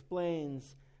 Peter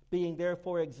explains, "Being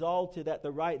therefore exalted at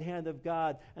the right hand of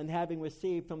God, and having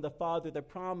received from the Father the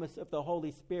promise of the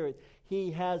Holy Spirit,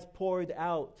 He has poured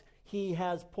out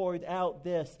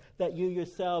this that you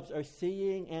yourselves are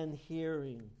seeing and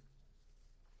hearing."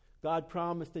 God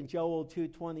promised in Joel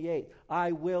 2:28,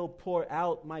 "I will pour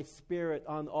out my Spirit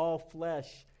on all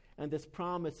flesh." And this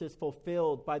promise is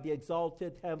fulfilled by the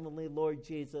exalted heavenly Lord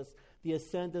Jesus. The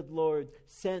ascended Lord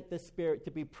sent the Spirit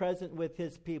to be present with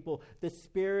His people. The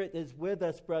Spirit is with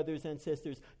us, brothers and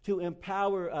sisters, to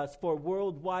empower us for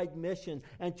worldwide mission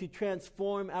and to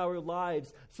transform our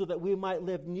lives so that we might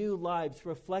live new lives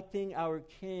reflecting our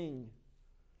King.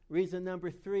 Reason number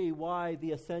 3 why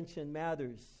the ascension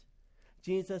matters.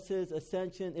 Jesus'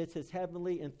 ascension is His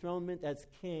heavenly enthronement as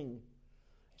King.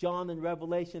 John in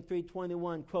Revelation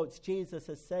 3:21 quotes Jesus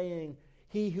as saying,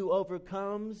 "He who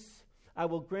overcomes, I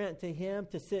will grant to him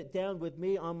to sit down with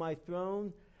me on my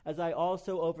throne, as I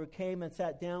also overcame and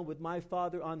sat down with my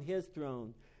Father on His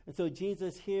throne." And so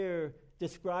Jesus here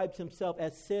describes Himself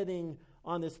as sitting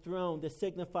on His throne. This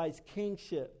signifies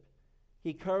kingship.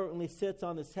 He currently sits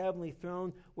on His heavenly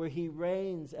throne where He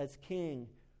reigns as King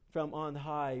from on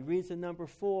high. Reason number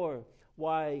 4,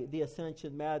 why the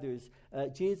ascension matters.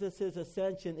 Jesus'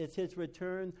 ascension is his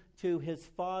return to his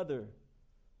Father.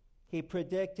 He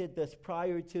predicted this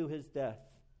prior to his death.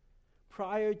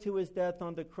 Prior to his death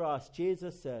on the cross,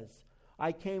 Jesus says,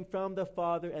 I came from the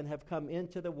Father and have come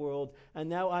into the world, and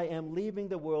now I am leaving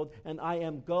the world, and I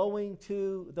am going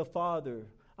to the Father.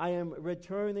 I am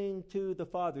returning to the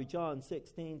Father. John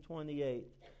 16:28.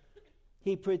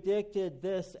 He predicted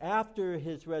this after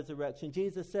his resurrection.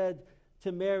 Jesus said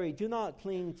to Mary, do not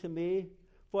cling to me,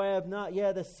 for I have not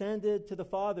yet ascended to the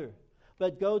Father,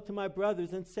 but go to my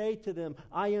brothers and say to them,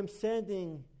 I am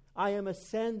ascending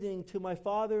to my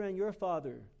Father and your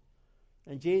Father.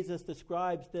 And Jesus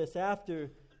describes this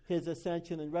after his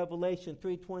ascension in Revelation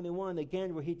 3:21,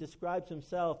 again, where he describes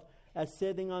himself as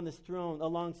sitting on his throne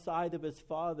alongside of his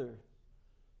Father.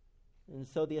 And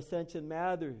so the ascension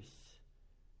matters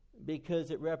because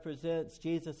it represents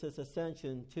Jesus'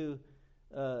 ascension to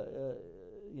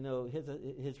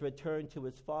his return to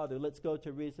his Father. Let's go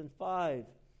to reason 5,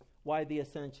 why the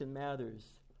ascension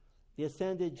matters. The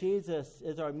ascended Jesus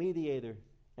is our mediator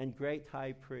and great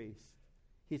high priest.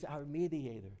 He's our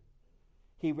mediator.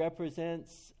 He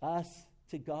represents us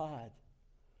to God.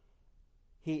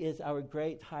 He is our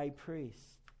great high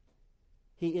priest.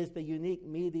 He is the unique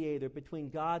mediator between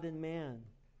God and man.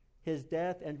 His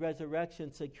death and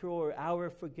resurrection secure our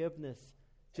forgiveness,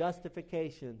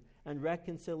 justification, and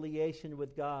reconciliation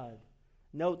with God.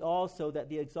 Note also that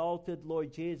the exalted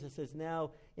Lord Jesus is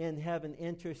now in heaven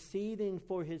interceding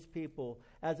for his people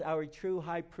as our true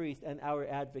high priest and our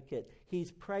advocate.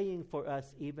 He's praying for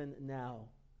us even now.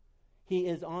 He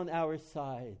is on our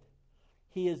side.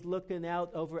 He is looking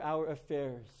out over our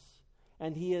affairs.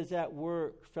 And he is at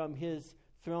work from his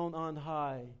throne on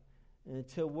high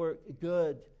to work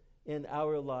good in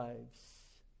our lives.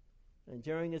 And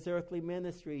during his earthly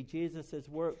ministry, Jesus'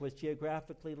 work was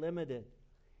geographically limited.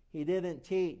 He didn't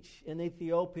teach in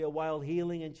Ethiopia while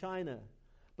healing in China.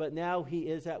 But now he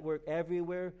is at work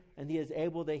everywhere, and he is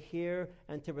able to hear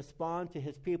and to respond to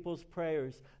his people's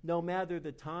prayers, no matter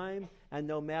the time and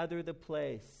no matter the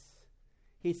place.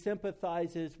 He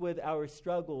sympathizes with our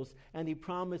struggles, and he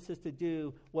promises to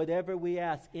do whatever we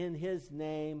ask in his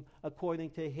name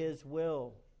according to his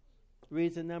will.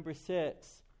 Reason number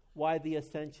 6, why the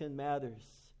ascension matters.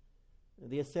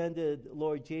 The ascended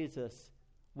Lord Jesus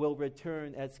will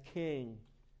return as king,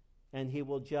 and he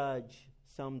will judge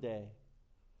someday.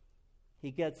 He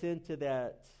gets into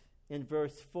that in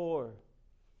verse 4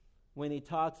 when he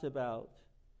talks about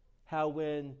how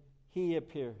when he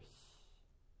appears.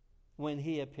 We're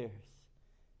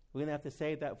going to have to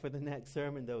save that for the next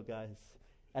sermon, though, guys,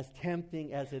 as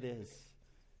tempting as it is.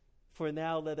 For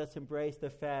now, let us embrace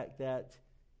the fact that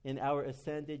in our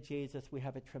ascended Jesus, we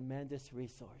have a tremendous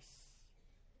resource.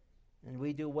 And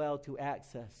we do well to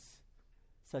access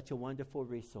such a wonderful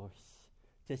resource,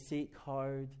 to seek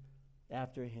hard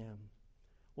after him.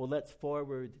 Well, let's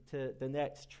forward to the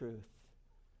next truth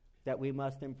that we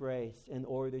must embrace in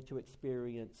order to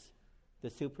experience the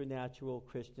supernatural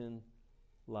Christian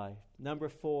life. Number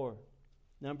four,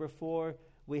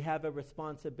 we have a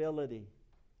responsibility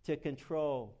to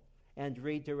control and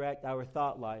redirect our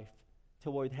thought life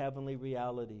toward heavenly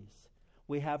realities.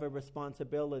 We have a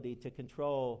responsibility to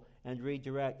control and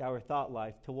redirect our thought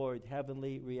life toward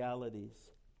heavenly realities.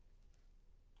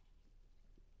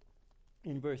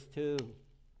 In verse 2,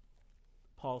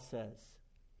 Paul says,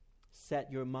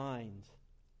 set your mind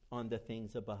on the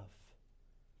things above,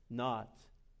 not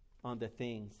on the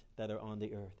things that are on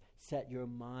the earth. Set your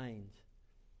mind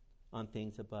on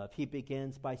things above. He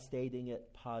begins by stating it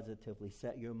positively.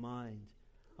 Set your mind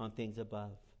on things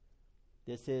above.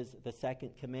 This is the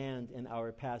second command in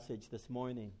our passage this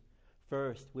morning.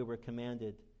 First, we were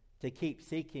commanded to keep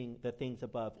seeking the things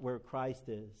above where Christ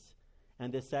is.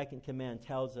 And this second command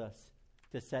tells us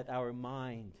to set our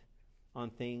mind on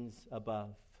things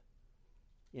above.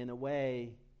 In a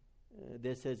way,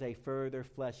 this is a further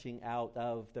fleshing out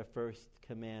of the first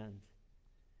command.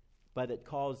 But it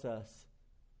calls us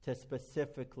to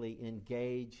specifically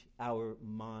engage our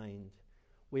mind.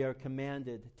 We are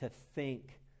commanded to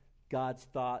think God's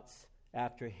thoughts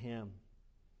after him.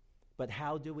 But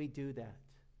how do we do that?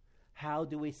 How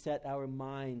do we set our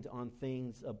mind on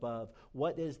things above?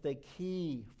 What is the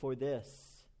key for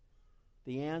this?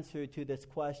 The answer to this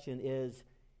question is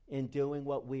in doing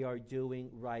what we are doing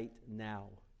right now.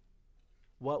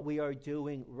 What we are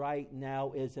doing right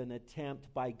now is an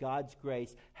attempt by God's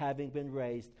grace, having been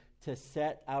raised, to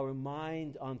set our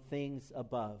mind on things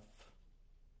above.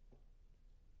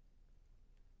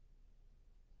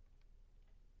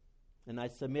 And I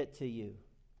submit to you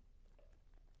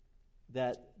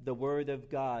that the Word of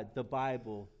God, the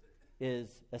Bible,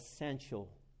 is essential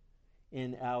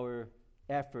in our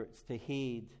efforts to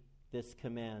heed this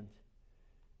command.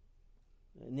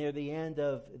 Near the end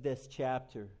of this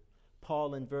chapter,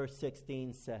 Paul in verse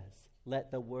 16 says,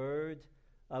 "Let the word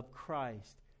of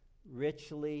Christ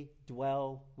richly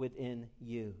dwell within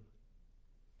you,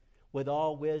 with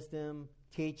all wisdom,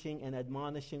 teaching and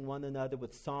admonishing one another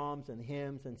with psalms and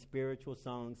hymns and spiritual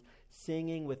songs,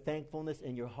 singing with thankfulness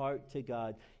in your heart to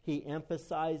God." He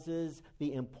emphasizes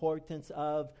the importance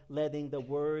of letting the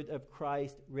word of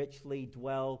Christ richly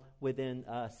dwell within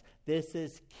us. This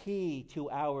is key to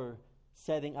our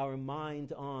setting our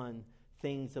mind on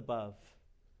things above.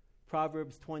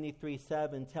 Proverbs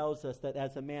 23:7 tells us that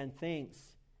as a man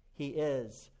thinks, he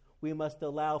is. We must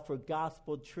allow for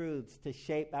gospel truths to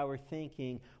shape our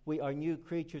thinking. We are new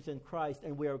creatures in Christ,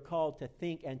 and we are called to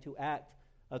think and to act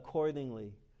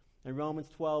accordingly. In Romans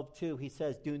 12:2, he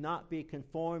says, "Do not be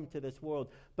conformed to this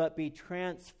world, but be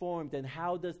transformed." And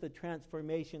how does the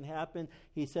transformation happen?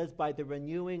 He says, by the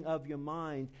renewing of your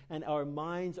mind, and our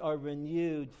minds are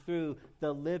renewed through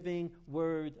the living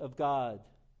Word of God.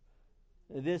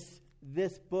 This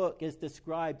book is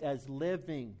described as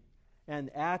living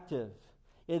and active.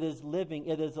 It is living.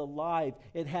 It is alive.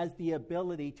 It has the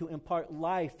ability to impart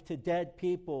life to dead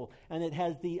people, and it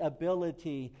has the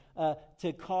ability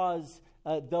to cause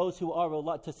those who are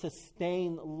alive to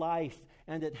sustain life,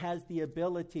 and it has the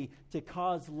ability to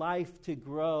cause life to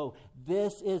grow.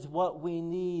 This is what we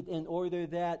need in order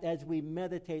that as we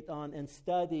meditate on and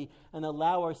study and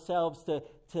allow ourselves to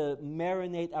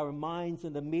marinate our minds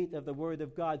in the meat of the Word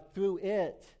of God, through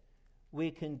it we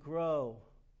can grow.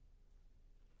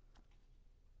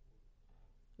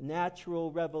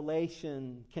 Natural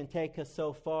revelation can take us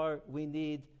so far. We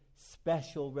need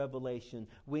special revelation.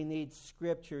 We need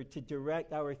Scripture to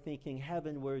direct our thinking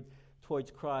heavenward towards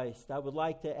Christ. I would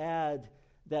like to add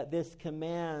that this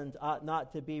command ought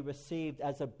not to be received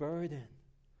as a burden.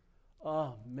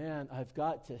 Oh man, I've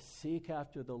got to seek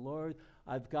after the Lord.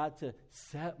 I've got to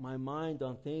set my mind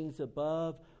on things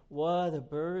above. What a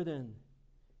burden.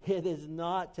 It is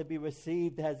not to be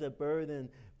received as a burden,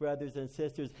 brothers and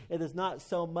sisters. It is not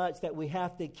so much that we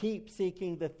have to keep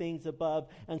seeking the things above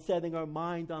and setting our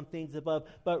mind on things above,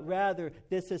 but rather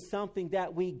this is something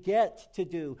that we get to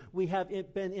do. We have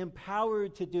been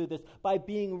empowered to do this. By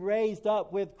being raised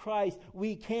up with Christ,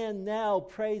 we can now,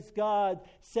 praise God,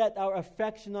 set our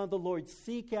affection on the Lord,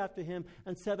 seek after Him,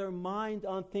 and set our mind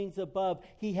on things above.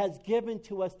 He has given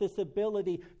to us this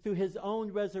ability through His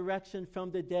own resurrection from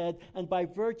the dead, and by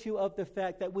virtue of the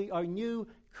fact that we are new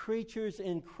creatures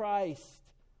in Christ.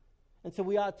 And so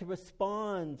we ought to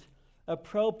respond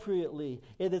appropriately.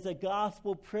 It is a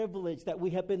gospel privilege that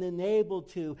we have been enabled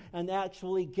to and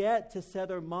actually get to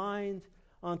set our mind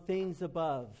on things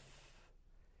above.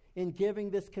 In giving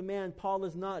this command, Paul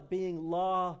is not being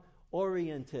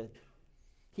law-oriented.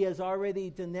 He has already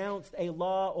denounced a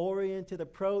law-oriented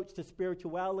approach to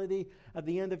spirituality at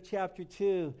the end of chapter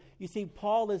 2. You see,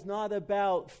 Paul is not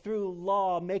about, through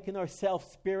law, making ourselves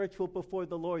spiritual before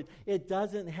the Lord. It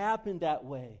doesn't happen that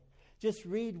way. Just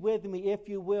read with me, if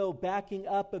you will, backing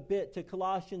up a bit to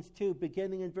Colossians 2,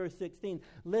 beginning in verse 16.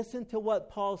 Listen to what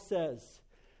Paul says.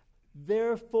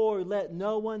 "Therefore, let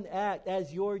no one act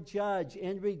as your judge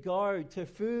in regard to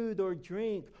food or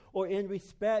drink, or in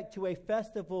respect to a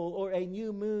festival or a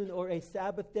new moon or a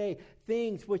Sabbath day,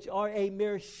 things which are a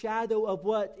mere shadow of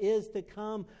what is to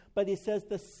come." But he says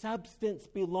the substance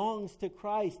belongs to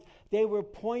Christ. They were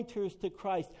pointers to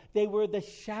Christ. They were the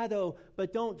shadow.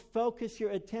 But don't focus your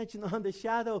attention on the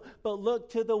shadow, but look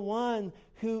to the one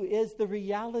who is the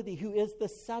reality, who is the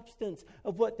substance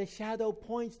of what the shadow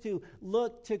points to.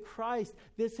 Look to Christ.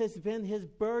 This has been his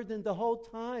burden the whole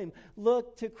time.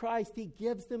 Look to Christ. He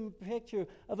gives them a picture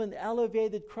of an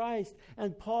elevated Christ.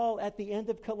 And Paul, at the end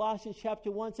of Colossians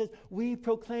chapter 1, says, we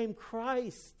proclaim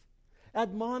Christ,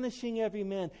 admonishing every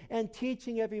man and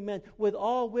teaching every man with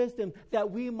all wisdom,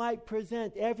 that we might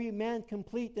present every man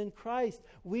complete in Christ.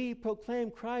 We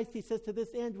proclaim Christ. He says, to this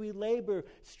end we labor,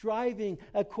 striving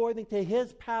according to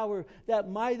his power that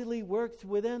mightily works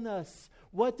within us.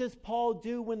 What does Paul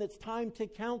do when it's time to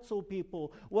counsel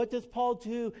people? What does Paul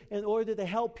do in order to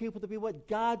help people to be what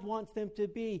God wants them to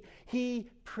be? He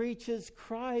preaches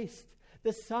Christ.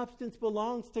 The substance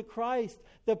belongs to Christ.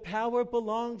 The power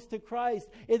belongs to Christ.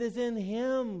 It is in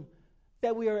him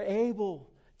that we are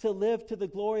able to live to the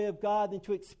glory of God and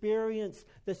to experience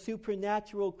the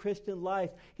supernatural Christian life.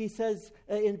 He says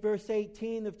in verse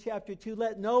 18 of chapter 2,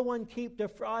 let no one keep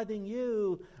defrauding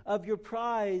you of your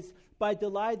prize by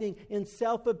delighting in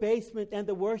self-abasement and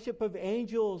the worship of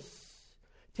angels.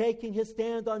 taking his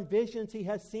stand on visions he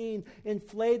has seen,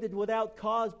 inflated without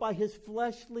cause by his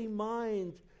fleshly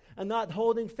mind, and not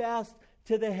holding fast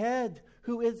to the head.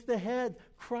 Who is the head?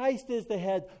 Christ is the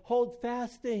head. Hold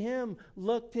fast to him.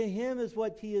 Look to him is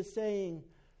what he is saying.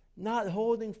 Not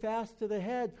holding fast to the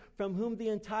head, from whom the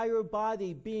entire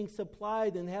body, being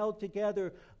supplied and held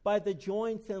together by the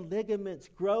joints and ligaments,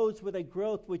 grows with a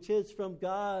growth which is from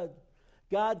God.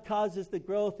 God causes the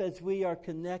growth as we are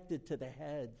connected to the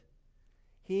head.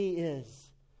 He is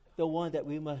the one that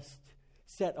we must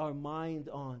set our mind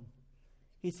on.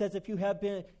 He says, if you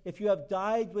have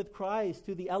died with Christ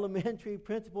to the elementary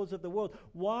principles of the world,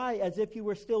 why, as if you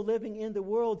were still living in the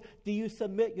world, do you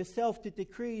submit yourself to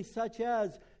decrees such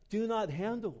as do not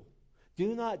handle,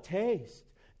 do not taste,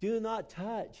 do not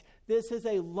touch? This is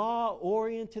a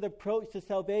law-oriented approach to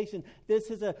salvation.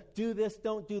 This is a do this,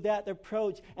 don't do that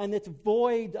approach. And it's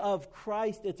void of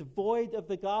Christ. It's void of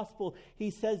the gospel.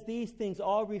 He says these things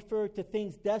all refer to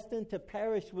things destined to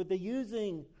perish with the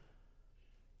using.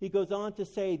 He goes on to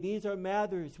say, these are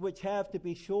matters which have, to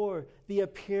be sure, the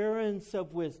appearance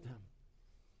of wisdom.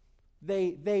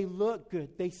 They look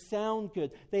good. They sound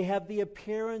good. They have the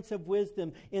appearance of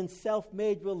wisdom in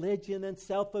self-made religion and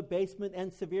self-abasement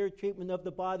and severe treatment of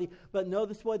the body. But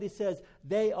notice what he says.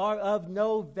 They are of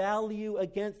no value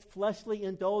against fleshly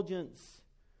indulgence.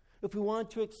 If we want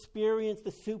to experience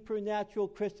the supernatural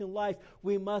Christian life,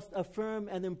 we must affirm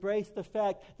and embrace the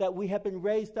fact that we have been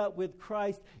raised up with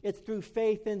Christ. It's through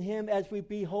faith in him, as we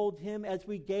behold him, as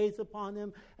we gaze upon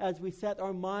him, as we set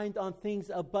our mind on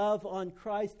things above, on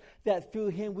Christ, that through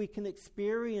him we can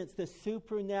experience the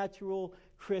supernatural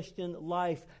Christian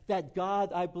life that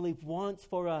God, I believe, wants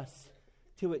for us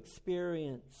to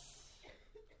experience.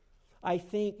 I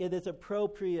think it is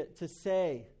appropriate to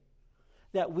say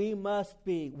that we must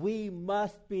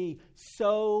be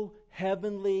so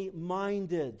heavenly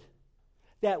minded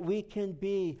that we can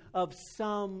be of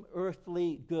some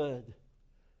earthly good.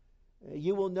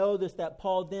 You will notice that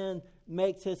Paul then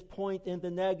makes his point in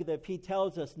the negative. He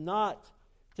tells us not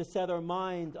to set our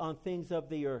mind on things of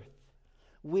the earth.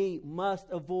 We must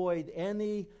avoid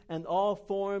any and all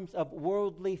forms of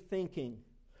worldly thinking.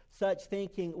 Such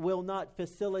thinking will not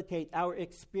facilitate our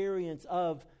experience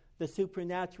of the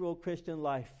supernatural Christian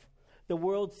life. The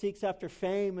world seeks after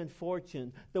fame and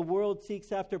fortune. The world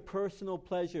seeks after personal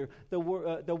pleasure. The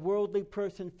worldly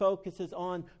person focuses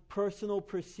on personal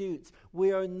pursuits.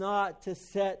 We are not to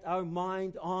set our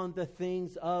mind on the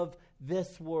things of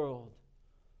this world.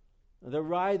 The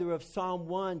writer of Psalm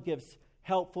 1 gives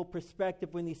helpful perspective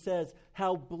when he says,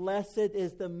 how blessed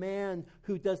is the man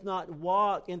who does not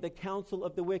walk in the counsel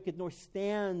of the wicked, nor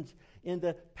stand in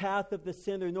the path of the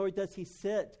sinner, nor does he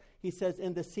sit, he says,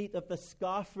 in the seat of the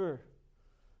scoffer.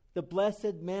 The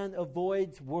blessed man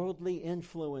avoids worldly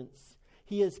influence.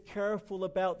 He is careful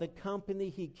about the company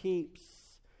he keeps.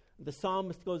 The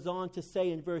psalmist goes on to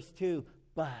say in verse 2,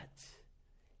 but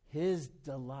his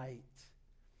delight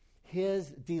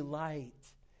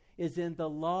is in the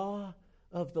law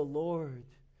of the Lord,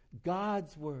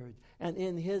 God's word. And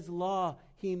in his law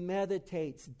he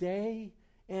meditates day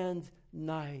and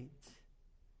night.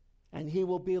 And he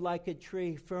will be like a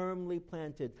tree firmly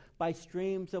planted by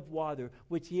streams of water,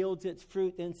 which yields its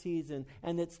fruit in season,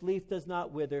 and its leaf does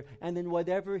not wither. And in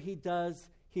whatever he does,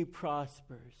 he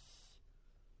prospers.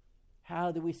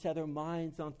 How do we set our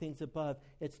minds on things above?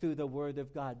 It's through the Word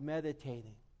of God,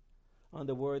 meditating on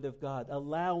the Word of God,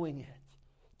 allowing it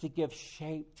to give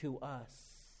shape to us.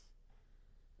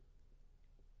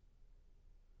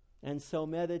 And so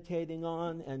meditating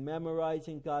on and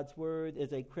memorizing God's Word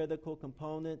is a critical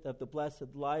component of the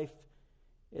blessed life.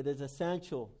 It is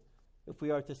essential if we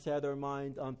are to set our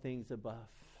mind on things above.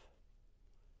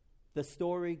 The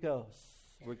story goes,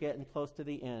 we're getting close to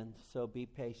the end, so be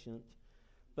patient.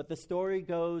 But the story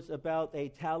goes about a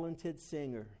talented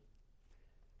singer.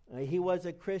 He was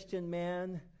a Christian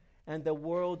man, and the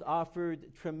world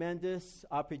offered tremendous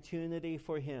opportunity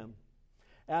for him.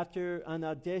 After an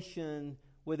audition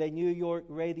with a New York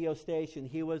radio station,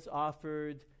 he was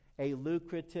offered a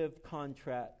lucrative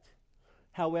contract.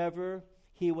 However,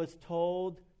 he was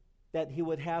told that he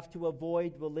would have to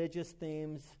avoid religious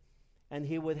themes and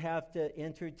he would have to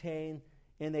entertain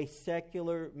in a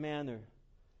secular manner.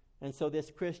 And so this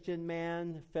Christian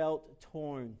man felt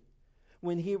torn.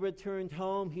 When he returned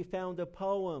home, he found a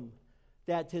poem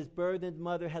that his burdened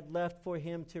mother had left for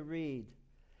him to read.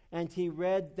 And he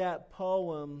read that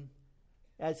poem.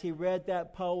 As he read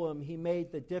that poem, he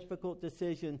made the difficult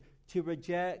decision to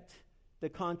reject the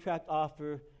contract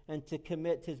offer and to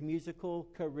commit his musical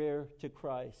career to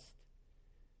Christ.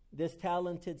 This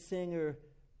talented singer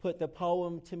put the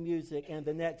poem to music, and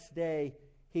the next day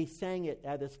he sang it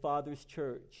at his father's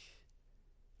church.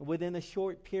 Within a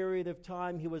short period of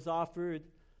time, he was offered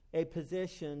a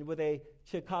position with a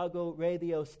Chicago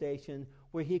radio station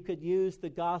where he could use the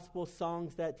gospel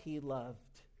songs that he loved.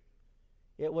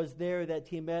 It was there that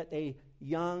he met a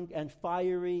young and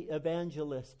fiery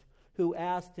evangelist who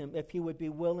asked him if he would be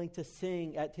willing to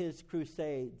sing at his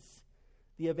crusades.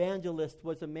 The evangelist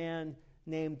was a man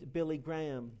named Billy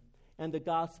Graham, and the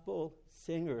gospel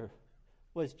singer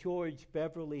was George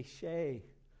Beverly Shea.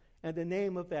 And the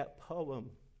name of that poem,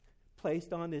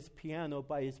 placed on his piano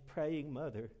by his praying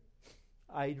mother,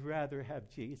 I'd rather have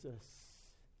Jesus.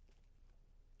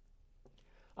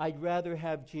 I'd rather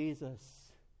have Jesus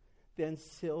than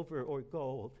silver or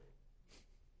gold.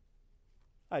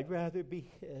 I'd rather be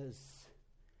his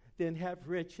than have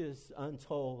riches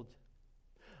untold.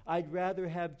 I'd rather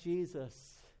have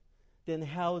Jesus than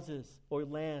houses or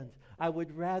land. I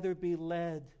would rather be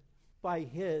led by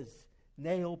his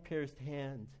nail-pierced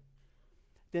hand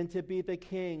than to be the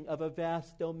king of a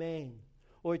vast domain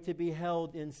or to be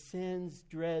held in sin's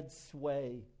dread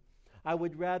sway. I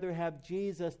would rather have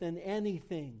Jesus than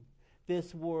anything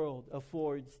this world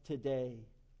affords today.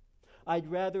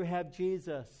 I'd rather have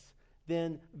Jesus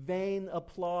than vain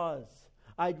applause.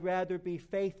 I'd rather be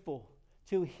faithful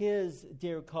to his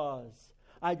dear cause.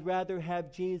 I'd rather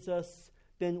have Jesus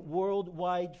than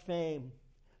worldwide fame.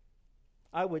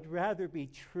 I would rather be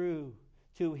true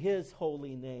to his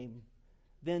holy name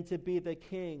than to be the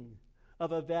king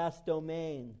of a vast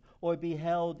domain or be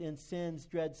held in sin's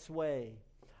dread sway.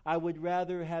 I would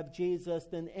rather have Jesus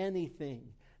than anything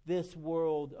this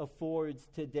world affords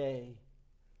today.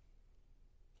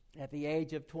 At the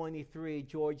age of 23,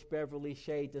 George Beverly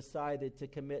Shea decided to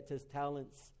commit his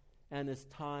talents and his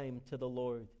time to the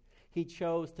Lord. He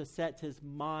chose to set his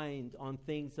mind on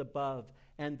things above,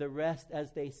 and the rest,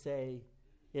 as they say,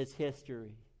 is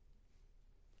history.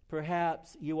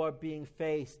 Perhaps you are being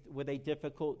faced with a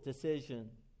difficult decision.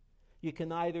 You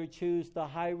can either choose the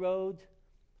high road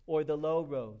or the low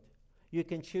road. You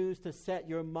can choose to set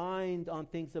your mind on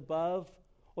things above,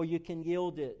 or you can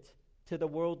yield it to the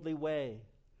worldly way.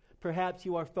 Perhaps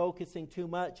you are focusing too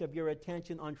much of your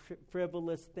attention on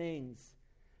frivolous things.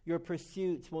 Your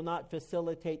pursuits will not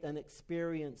facilitate an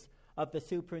experience of the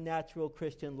supernatural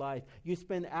Christian life. You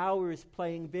spend hours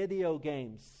playing video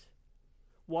games,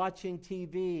 watching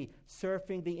TV,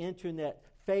 surfing the internet,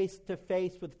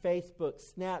 face-to-face with Facebook,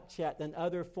 Snapchat, and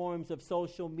other forms of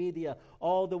social media,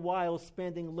 all the while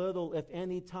spending little, if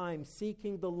any, time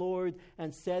seeking the Lord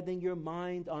and setting your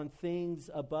mind on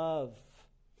things above.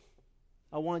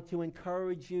 I want to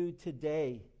encourage you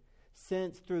today,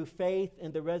 since through faith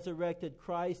in the resurrected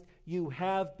Christ, you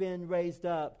have been raised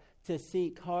up to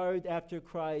seek hard after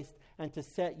Christ and to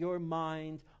set your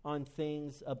mind on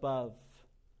things above.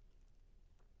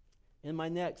 In my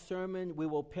next sermon, we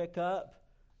will pick up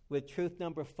with truth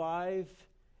number 5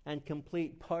 and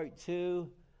complete part 2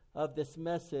 of this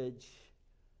message.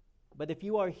 But if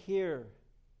you are here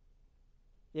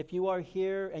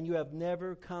and you have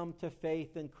never come to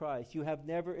faith in Christ, you have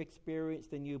never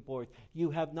experienced the new birth, you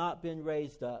have not been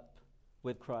raised up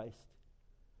with Christ,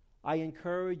 I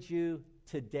encourage you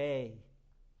today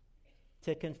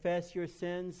to confess your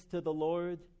sins to the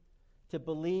Lord, to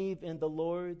believe in the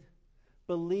Lord,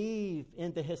 believe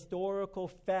in the historical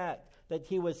fact that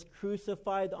he was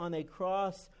crucified on a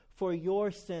cross for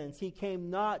your sins. He came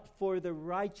not for the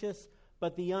righteous,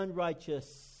 but the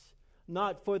unrighteous,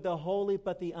 not for the holy,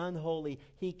 but the unholy.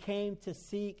 He came to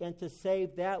seek and to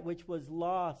save that which was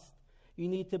lost. You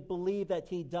need to believe that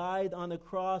he died on the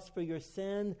cross for your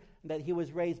sin, and that he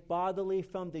was raised bodily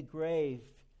from the grave.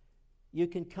 You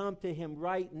can come to him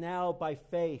right now by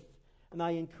faith. And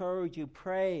I encourage you,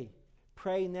 pray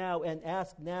now and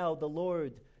ask now the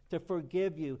Lord to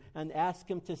forgive you and ask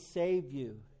him to save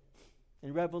you.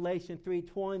 In Revelation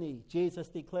 3:20, Jesus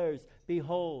declares,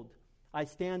 "Behold, I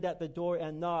stand at the door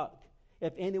and knock.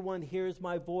 If anyone hears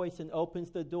my voice and opens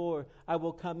the door, I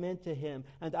will come into him,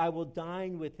 and I will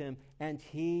dine with him, and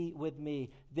he with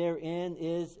me." Therein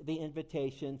is the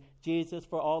invitation. Jesus,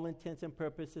 for all intents and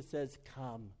purposes, says,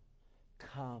 "Come,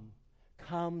 come,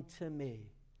 come to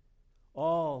me,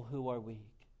 all who are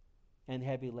weak and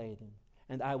heavy laden,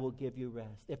 and I will give you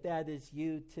rest." If that is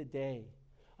you today,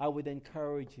 I would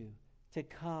encourage you to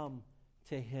come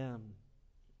to him.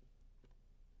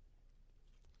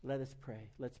 Let us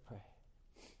pray. Let's pray.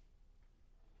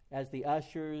 As the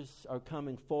ushers are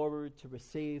coming forward to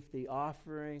receive the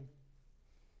offering,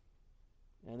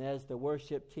 and as the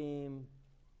worship team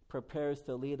prepares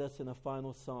to lead us in a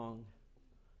final song,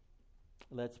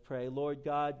 let's pray. Lord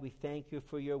God, we thank you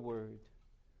for your word.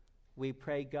 We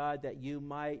pray, God, that you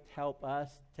might help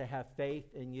us to have faith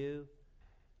in you.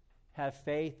 Have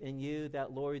faith in you,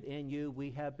 that, Lord, in you we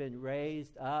have been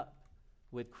raised up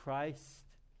with Christ.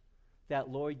 That,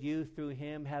 Lord, you through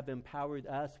him have empowered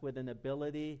us with an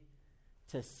ability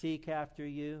to seek after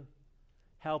you.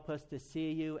 Help us to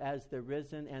see you as the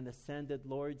risen and ascended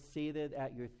Lord seated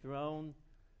at your throne.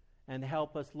 And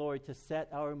help us, Lord, to set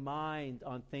our mind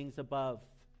on things above,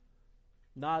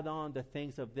 not on the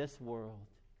things of this world.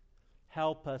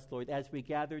 Help us, Lord, as we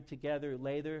gather together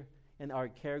later in our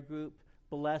care group.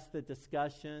 Bless the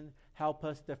discussion. Help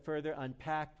us to further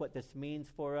unpack what this means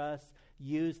for us.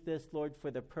 Use this, Lord, for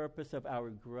the purpose of our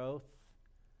growth.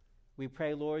 We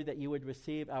pray, Lord, that you would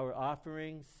receive our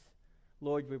offerings.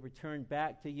 Lord, we return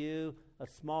back to you a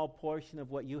small portion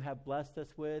of what you have blessed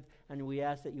us with, and we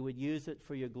ask that you would use it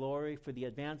for your glory, for the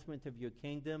advancement of your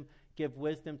kingdom. Give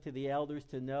wisdom to the elders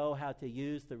to know how to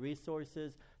use the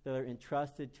resources that are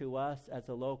entrusted to us as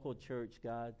a local church,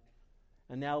 God.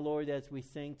 And now, Lord, as we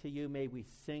sing to you, may we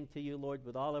sing to you, Lord,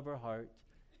 with all of our heart.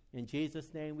 In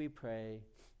Jesus' name we pray.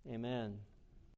 Amen.